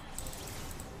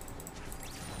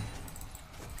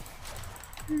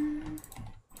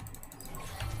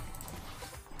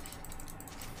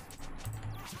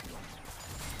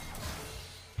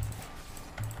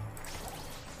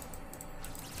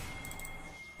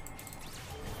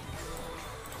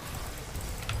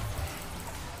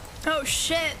 Oh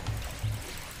shit.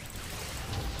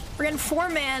 We're getting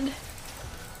four-manned.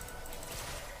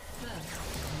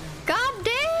 God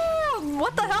damn!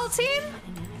 What the hell, team?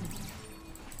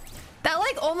 That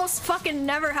like almost fucking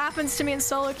never happens to me in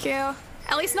solo queue.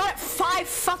 At least not at 5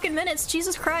 fucking minutes.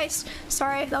 Jesus Christ.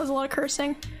 Sorry, that was a lot of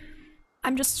cursing.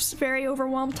 I'm just very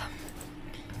overwhelmed.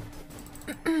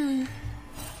 I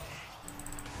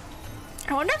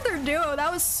wonder if they're duo.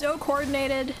 That was so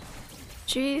coordinated.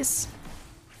 Jeez.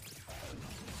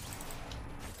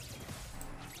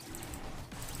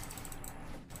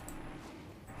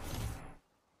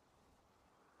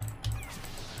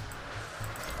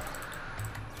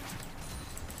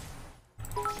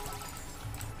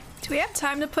 Do we have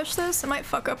time to push this? It might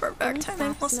fuck up our back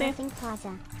timing. We'll see.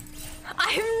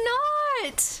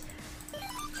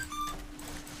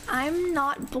 I'm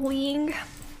not bleeing.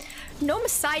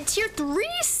 Nomicide tier 3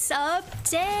 sub.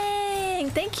 Dang,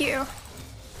 thank you.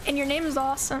 And your name is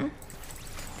awesome.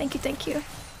 Thank you, thank you.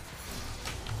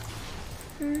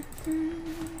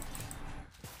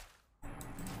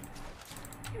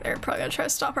 They're probably gonna try to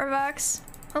stop our vax.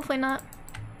 Hopefully not.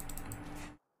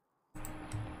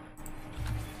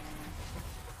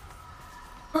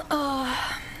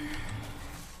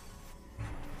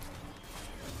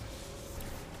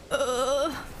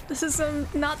 This is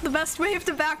not the best wave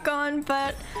to back on,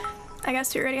 but I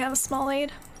guess we already have a small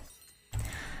aid.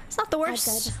 It's not the worst.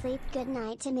 I go to sleep. Good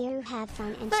night, Tamiru. Have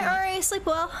fun and Night, Ari. Sleep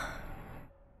well.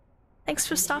 Thanks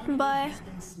for stopping by.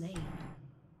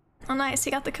 Oh, nice. He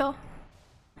got the kill.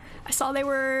 I saw they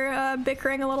were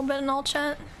bickering a little bit in all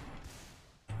chat.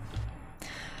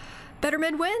 Better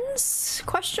mid wins?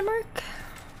 Question mark.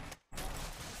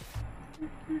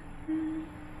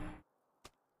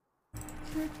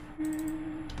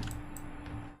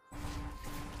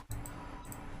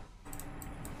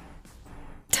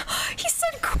 He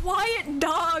said quiet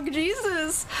dog,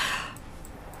 Jesus.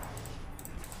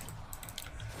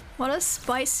 What a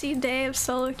spicy day of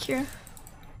solo queue.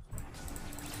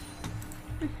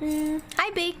 Hi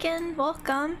Bacon,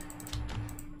 welcome.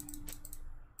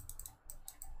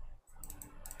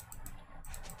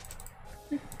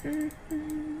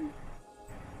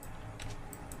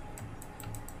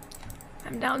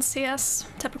 I'm down CS,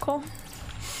 typical.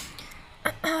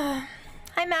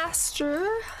 Hi Master,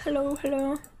 hello,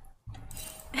 hello.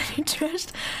 Any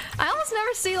trust? I almost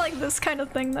never see like this kind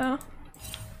of thing though.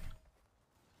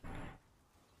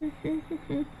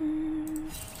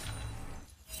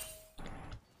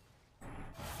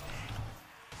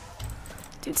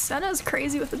 Dude, Senna's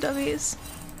crazy with the W's.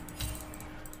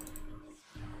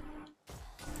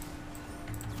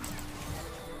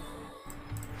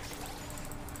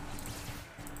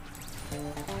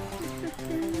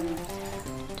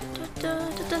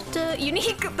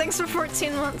 Unique, thanks for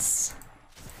 14 months.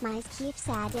 Mice keep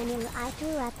sad and I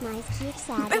grew up. Mice keep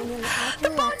sad and I grew up. The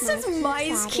bot says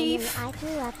mice keep. I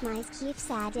grew up. Mice keep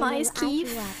sad and mice keep.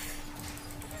 I grew up.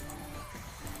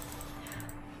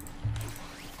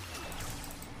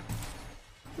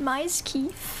 Mice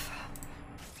Keef.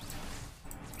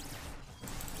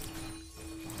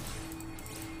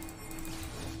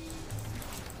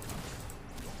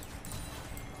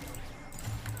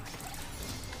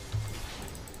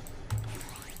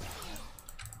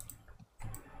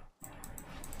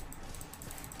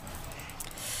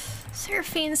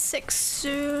 Seraphine 6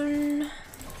 soon.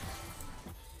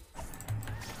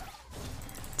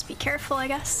 Let's be careful, I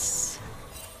guess.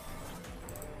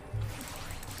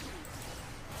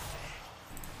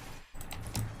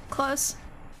 Close.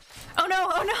 Oh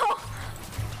no, oh no!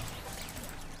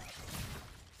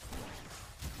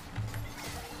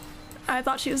 I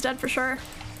thought she was dead for sure.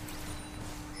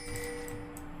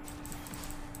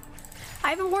 I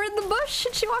haven't warded the bush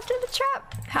and she walked into the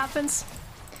trap. Happens.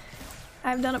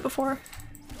 I've done it before.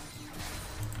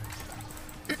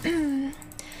 Night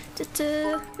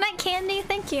Candy,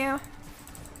 thank you.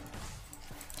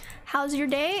 How's your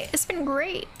day? It's been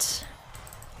great.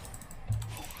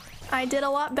 I did a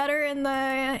lot better in the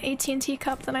AT&T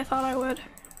Cup than I thought I would.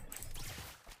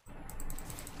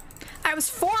 I was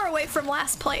 4 away from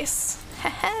last place.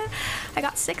 I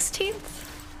got 16th.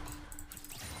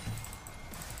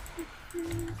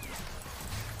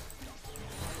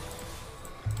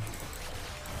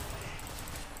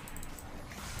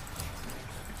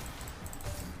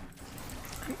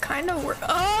 I'm kind of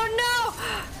oh no!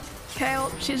 Okay,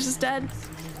 well, she's just dead.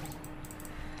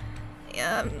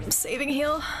 Yeah, I'm saving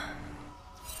heal.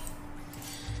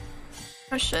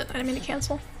 Oh shit, I didn't mean to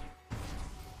cancel.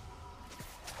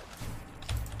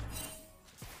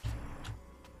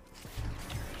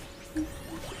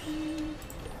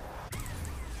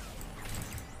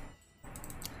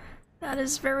 That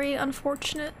is very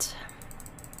unfortunate.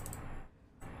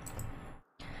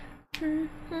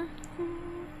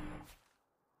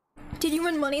 Did you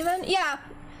win money then? Yeah.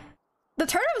 The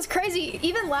tournament was crazy.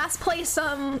 Even last place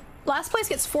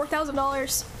gets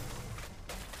 $4,000.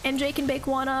 And Jake and Bake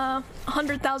won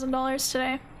 $100,000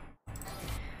 today.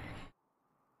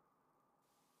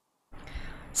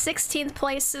 16th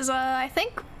place is I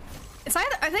think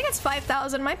it's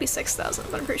 5,000, might be 6,000,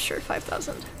 but I'm pretty sure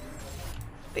 5,000.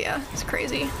 But yeah, it's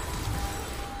crazy.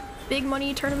 Big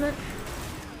money tournament.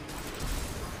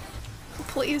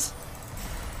 Please.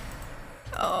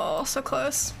 Oh, so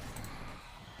close.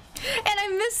 And I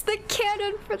missed the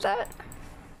cannon for that.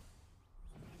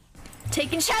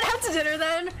 Taking shout out to dinner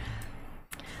then.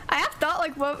 I have thought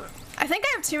like I think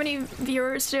I have too many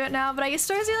viewers to do it now, but I used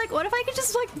to always be like, what if I could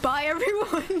just like buy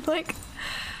everyone? Like,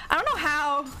 I don't know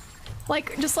how.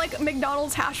 Like, just like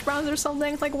McDonald's hash browns or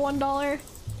something, like $1.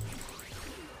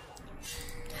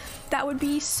 That would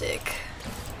be sick.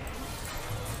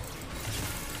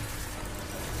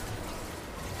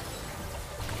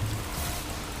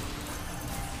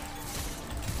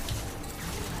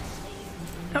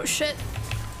 Oh shit.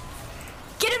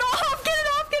 Get it off! Get it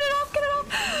off! Get it off! Get it off!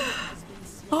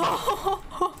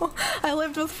 Oh, I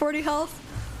lived with 40 health.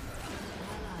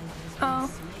 Oh.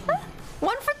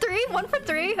 1 for 3, 1 for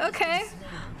 3, okay.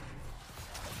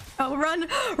 Oh, run,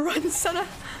 run, Senna.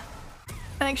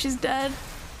 I think she's dead.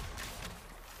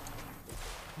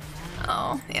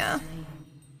 Oh, yeah.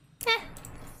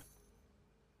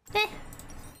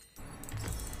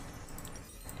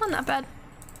 Well, not bad.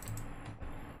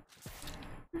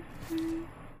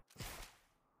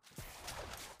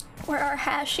 Where are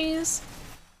hashies?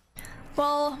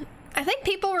 Well, I think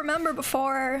people remember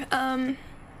before, I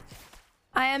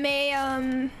am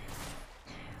a,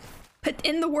 put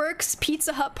in the works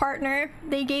Pizza Hut partner.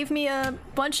 They gave me a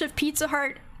bunch of Pizza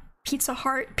Hut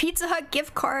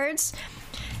gift cards,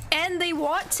 and they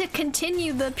want to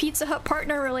continue the Pizza Hut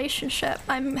partner relationship.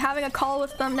 I'm having a call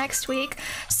with them next week,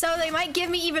 so they might give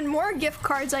me even more gift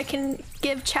cards I can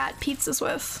give chat pizzas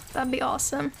with. That'd be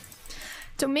awesome.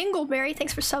 Domingleberry,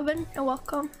 thanks for subbing and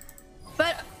welcome.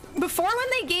 But before, when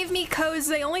they gave me codes,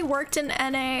 they only worked in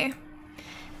NA.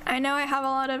 I know I have a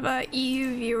lot of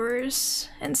EU viewers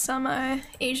and some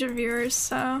Asia viewers,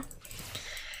 so.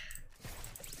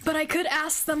 But I could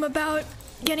ask them about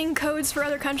getting codes for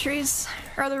other countries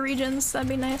or other regions. That'd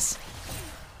be nice.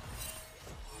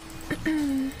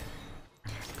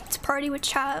 Let's party with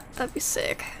chat. That'd be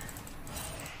sick.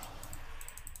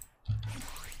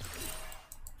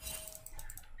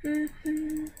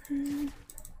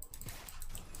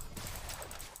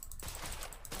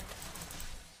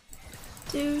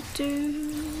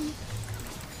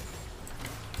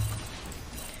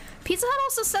 Pizza Hut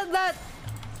also said that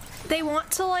they want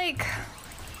to like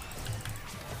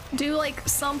do like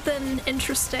something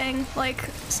interesting, like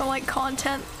some like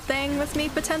content thing with me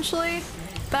potentially,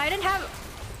 but I didn't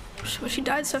have. Well, she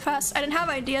died so fast. I didn't have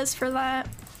ideas for that.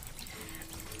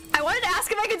 I wanted to ask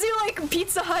if I could do like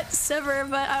Pizza Hut Sivir,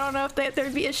 but I don't know if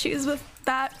there'd be issues with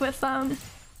that with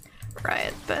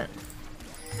Riot, but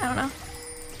I don't know.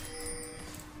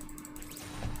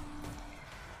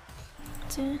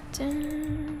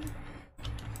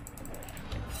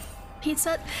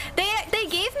 Pizza. They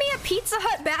gave me a Pizza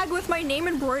Hut bag with my name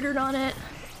embroidered on it,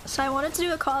 so I wanted to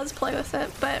do a cosplay with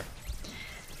it, but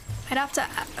I'd have to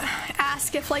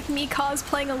ask if like me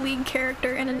cosplaying a League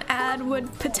character in an ad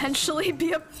would potentially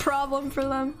be a problem for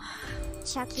them.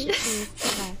 Chucky, please.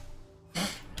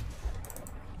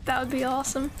 That would be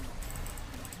awesome.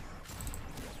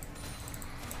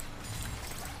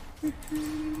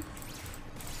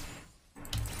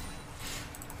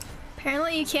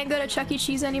 Apparently you can't go to Chuck E.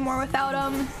 Cheese anymore without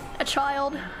a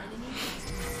child.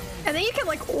 And then you can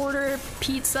like order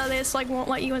pizza, they just like won't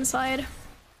let you inside.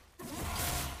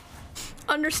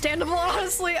 Understandable,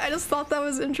 honestly. I just thought that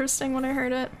was interesting when I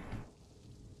heard it.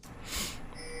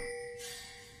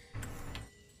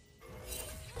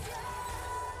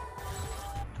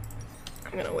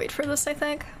 I'm gonna wait for this, I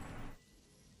think.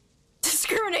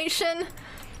 Discrimination.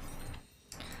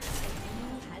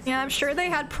 Yeah, I'm sure they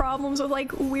had problems with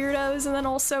like weirdos, and then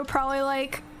also probably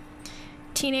like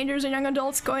teenagers and young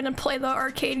adults going to play the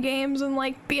arcade games and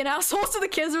like being assholes to the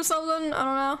kids or something. I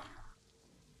don't know.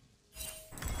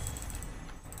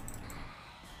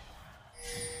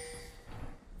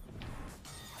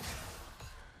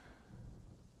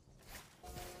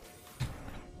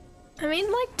 I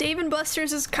mean, like, Dave &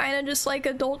 Buster's is kind of just like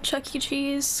adult Chuck E.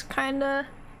 Cheese, kind of,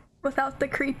 without the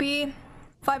creepy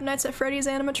Five Nights at Freddy's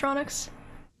animatronics.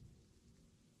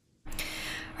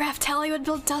 Raftali would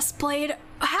build Dustblade.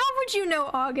 How would you know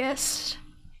August?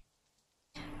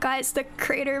 Guys, the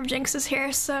creator of Jinx is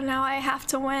here, so now I have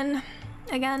to win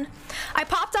again. I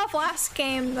popped off last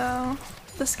game, though.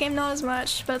 This game not as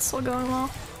much, but it's still going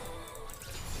well.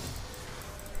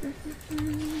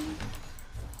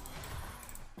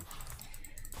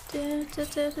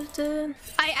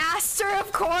 I asked her,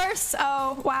 of course!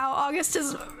 Oh, wow. August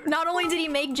is... Not only did he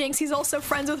make Jinx, he's also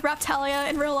friends with Raptalia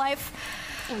in real life.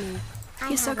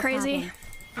 He's so crazy.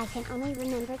 I can only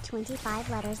remember 25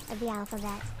 letters of the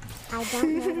alphabet. I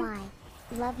don't know why.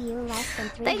 Love you less than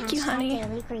 3 Thank you, honey.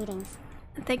 daily greetings.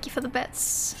 Thank you for the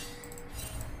bits.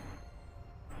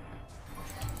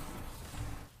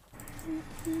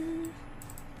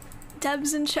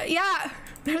 Debs in chat. Yeah!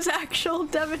 There's actual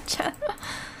Deb in chat.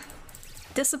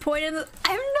 Disappointed.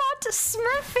 I'm not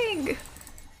smurfing!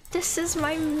 This is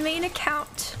my main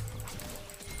account.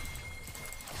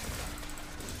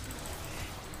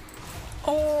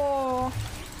 Oh,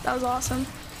 that was awesome.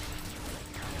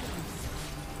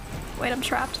 Wait, I'm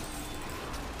trapped.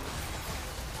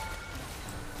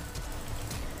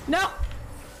 No!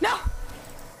 No!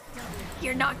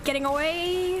 You're not getting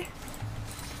away.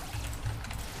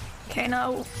 Okay,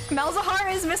 no.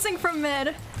 Malzahar is missing from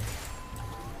mid.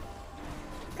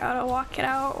 Gotta walk it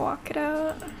out, walk it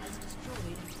out.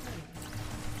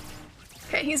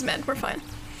 Okay, he's mid. We're fine.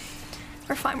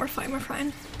 We're fine, we're fine, we're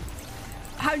fine.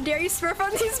 How dare you smurf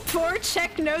on these poor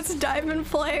check notes diamond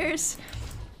players?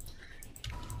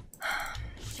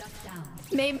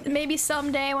 Maybe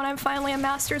someday when I'm finally a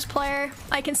Masters player,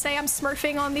 I can say I'm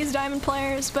smurfing on these diamond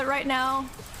players, but right now,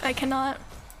 I cannot.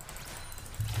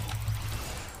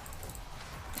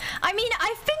 I mean,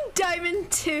 I've been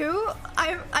diamond too.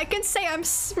 I can say I'm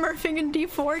smurfing in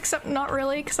D4, except not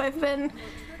really, because I've been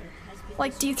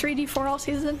like D3, D4 all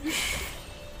season.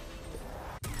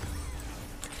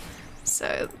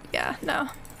 So, yeah, no.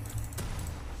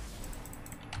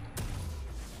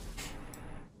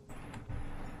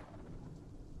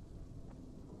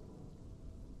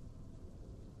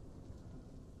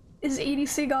 Is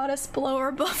ADC Goddess below or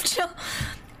above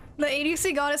The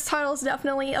ADC Goddess title is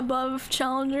definitely above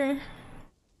Challenger.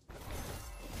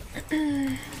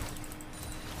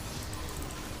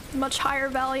 Much higher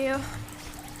value.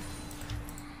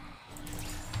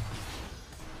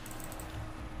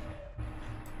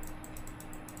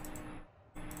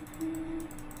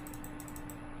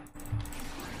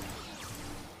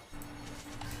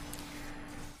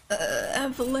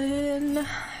 Evelyn. I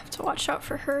have to watch out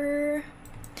for her.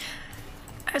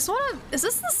 I just wanna... Is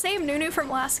this the same Nunu from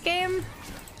last game?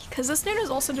 Because this Nunu is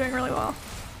also doing really well.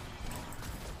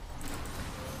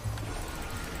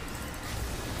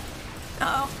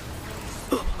 Uh-oh.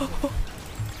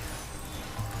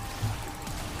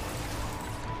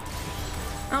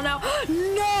 Oh no.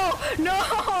 No! No!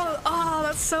 Oh,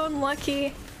 that's so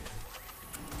unlucky.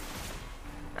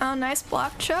 Oh, nice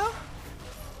block, Cho.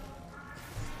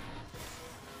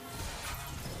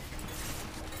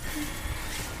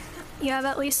 You have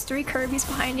at least 3 Kirby's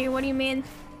behind you. What do you mean?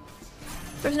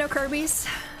 There's no Kirby's.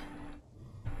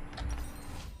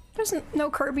 There's no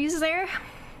Kirby's there.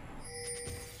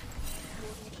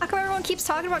 How come everyone keeps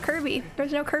talking about Kirby?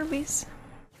 There's no Kirby's.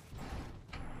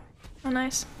 Oh,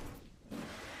 nice.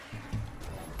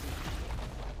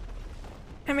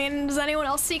 I mean, does anyone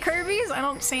else see Kirby's? I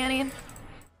don't see any.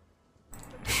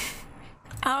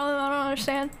 I don't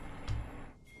understand.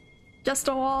 Just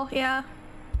a wall, yeah.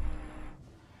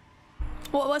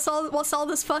 What's all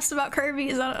this fuss about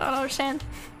Kirby's? I don't understand.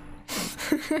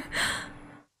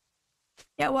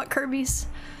 Yeah, what Kirby's?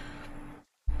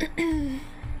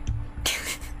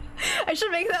 I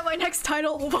should make that my next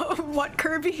title. What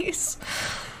Kirby's?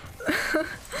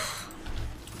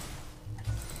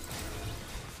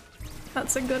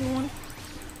 That's a good one.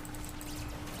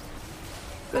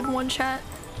 Good one, chat.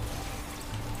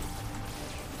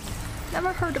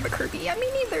 Never heard of a Kirby. Yeah, me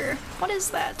neither. What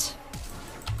is that?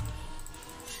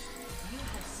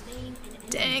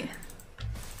 Dang.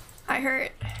 I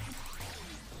hurt.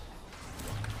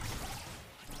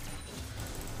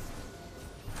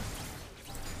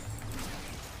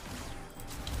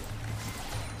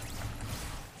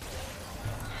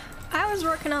 I was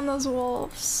working on those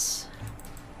wolves.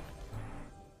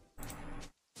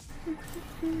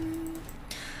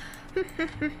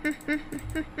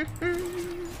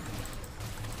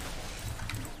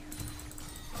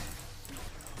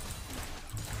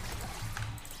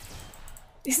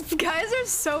 These guys are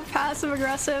so passive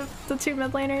aggressive, the 2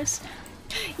 mid laners.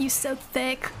 You so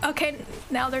thick. Okay,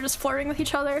 now they're just flirting with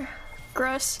each other.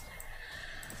 Gross.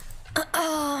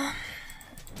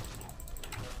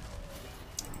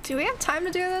 Do we have time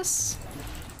to do this?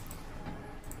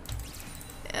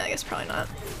 Yeah, I guess probably not.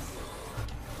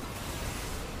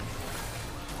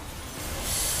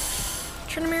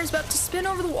 Trinamir's about to spin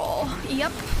over the wall.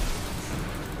 Yep.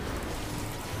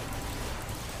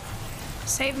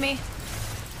 Save me.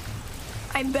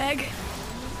 I beg.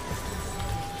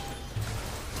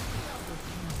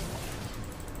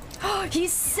 Oh,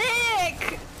 he's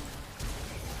sick!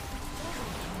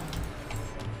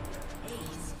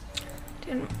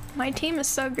 Dude, my team is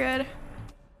so good.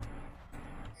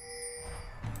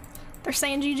 They're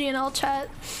saying GG in all chat.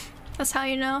 That's how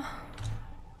you know.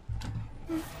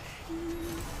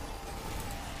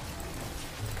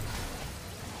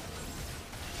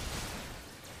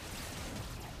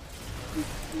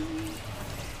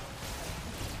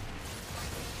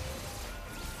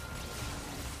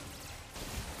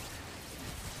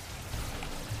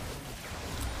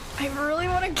 I really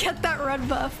want to get that red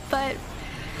buff, but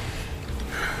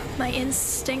my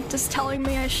instinct is telling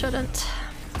me I shouldn't.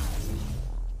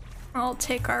 I'll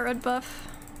take our red buff.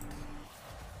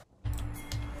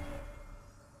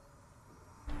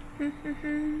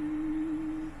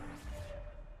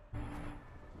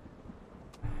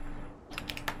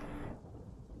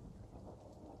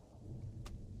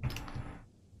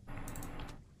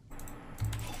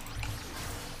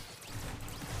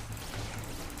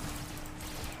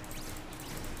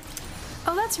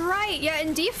 Oh, that's right. Yeah,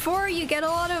 in D4 you get a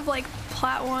lot of like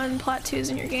Plat 1, Plat 2s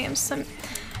in your games. So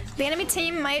the enemy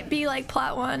team might be like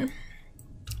Plat 1.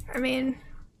 I mean,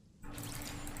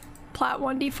 Plat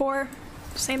 1 D4,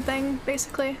 same thing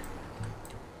basically.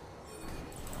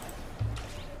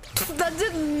 That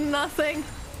did nothing.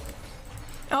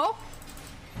 Oh,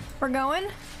 we're going.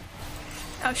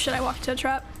 Oh shit, I walked into a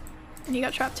trap. And you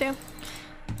got trapped too.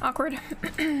 Awkward.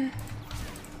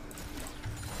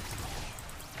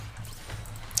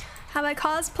 Have I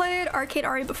cosplayed Arcade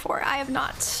Ari before? I have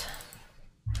not.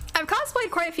 I've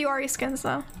cosplayed quite a few Ari skins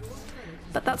though,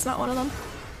 but that's not one of them.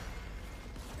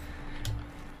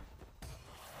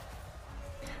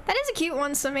 That is a cute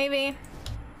one, so maybe.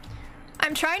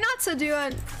 I'm trying not to do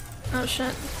a, oh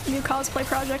shit, new cosplay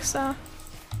project, so.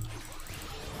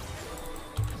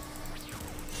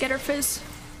 Get her fizz.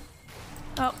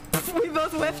 Oh, we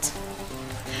both whiffed.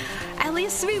 At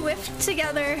least we whiffed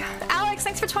together. Alex,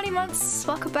 thanks for 20 months.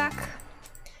 Welcome back.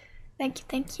 Thank you,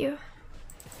 thank you.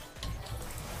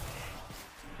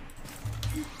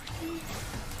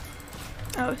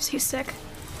 Oh, is he sick?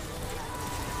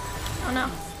 Oh no.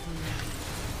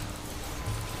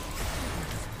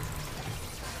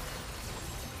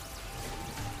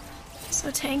 So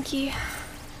tanky.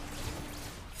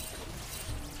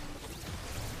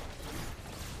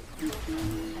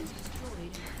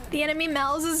 The enemy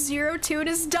Mal's is 0-2 in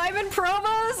his diamond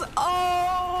promos.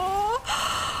 Oh,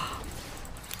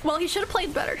 well, he should have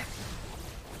played better.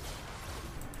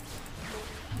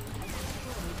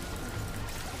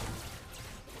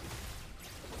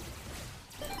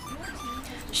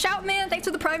 Shout man, thanks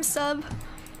for the prime sub.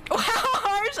 Wow,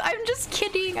 harsh. I'm just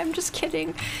kidding. I'm just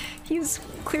kidding. He's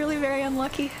clearly very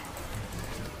unlucky.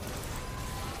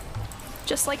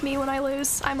 Just like me when I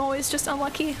lose. I'm always just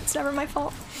unlucky. It's never my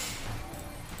fault.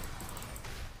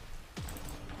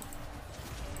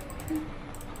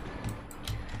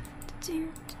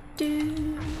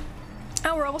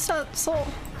 Oh, we're almost at soul.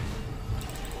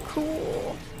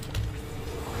 Cool.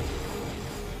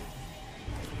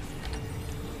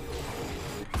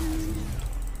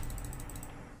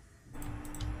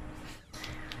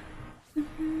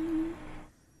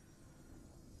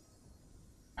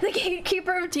 The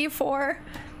gatekeeper of D4.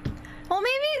 Well,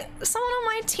 maybe someone on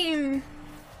my team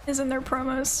is in their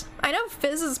promos. I know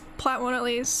Fizz is Plat 1 at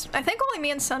least. I think only me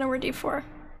and Senna were D4.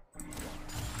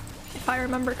 If I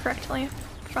remember correctly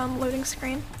from loading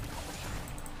screen.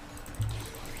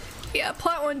 Yeah,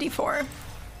 Plat 1 D4.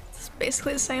 It's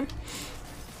basically the same.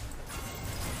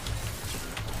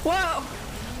 Whoa!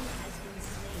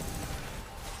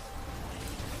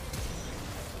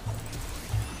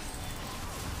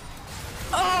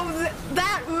 Oh,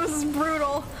 that was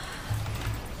brutal.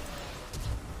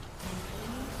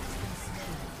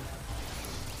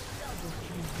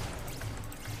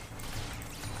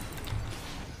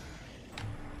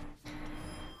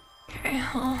 Okay,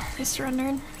 well, they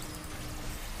surrendered.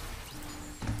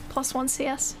 +1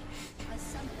 CS.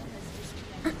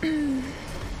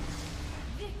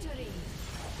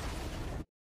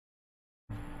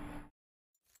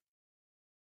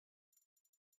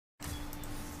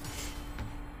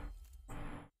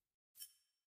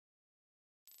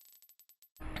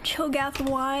 Cho'Gath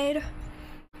wide.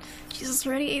 Jesus,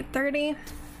 already 8:30.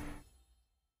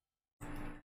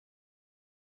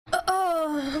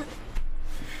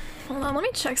 Hold on, let me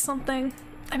check something.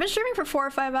 I've been streaming for 4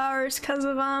 or 5 hours because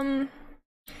of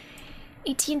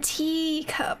AT&T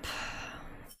Cup.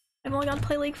 I've only got to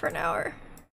play League for an hour.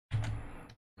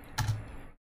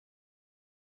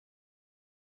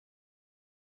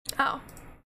 Oh.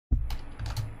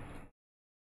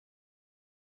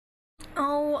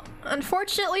 Oh,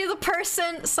 unfortunately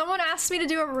someone asked me to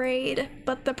do a raid,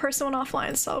 but the person went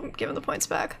offline, so I'm giving the points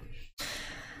back.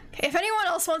 Okay, if anyone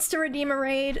else wants to redeem a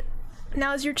raid,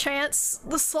 now's your chance.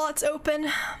 The slot's open.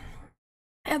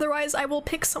 Otherwise, I will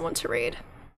pick someone to raid.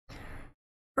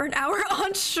 For an hour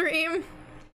on stream.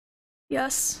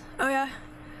 Yes. Oh yeah.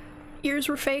 Ears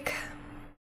were fake.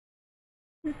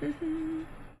 But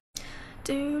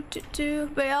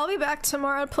yeah, I'll be back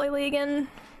tomorrow to play League, and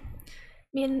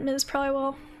me and Miz probably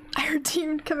will. I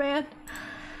redeemed command.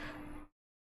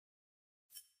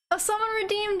 Oh, someone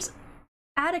redeemed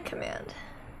add a command.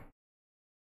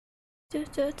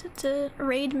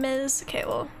 Raid Miz. Okay,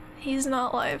 well, he's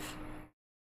not live.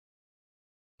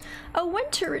 Oh,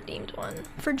 Winter redeemed one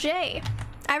for Jay.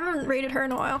 I haven't rated her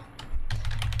in a while.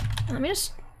 Let me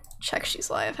just check she's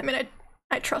live. I mean,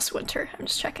 I trust Winter. I'm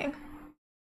just checking.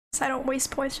 So I don't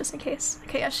waste points just in case.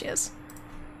 Okay, yeah, she is.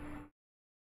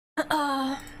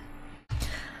 Alright.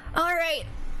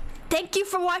 Thank you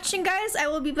for watching, guys. I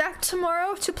will be back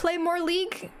tomorrow to play more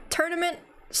League. Tournament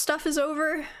stuff is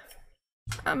over.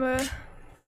 Oh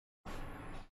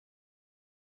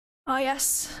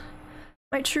yes.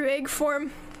 My true egg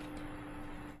form.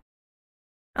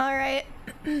 Alright.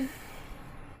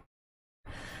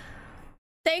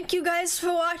 Thank you guys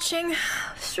for watching.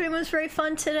 Stream was very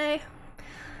fun today.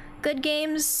 Good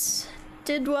games.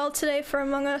 Did well today for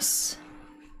Among Us.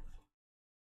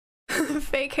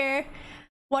 Fake hair.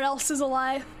 What else is a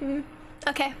lie?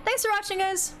 Okay, thanks for watching,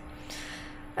 guys.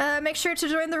 Make sure to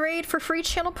join the raid for free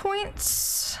channel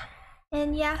points.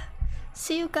 And yeah,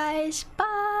 see you guys.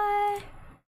 Bye.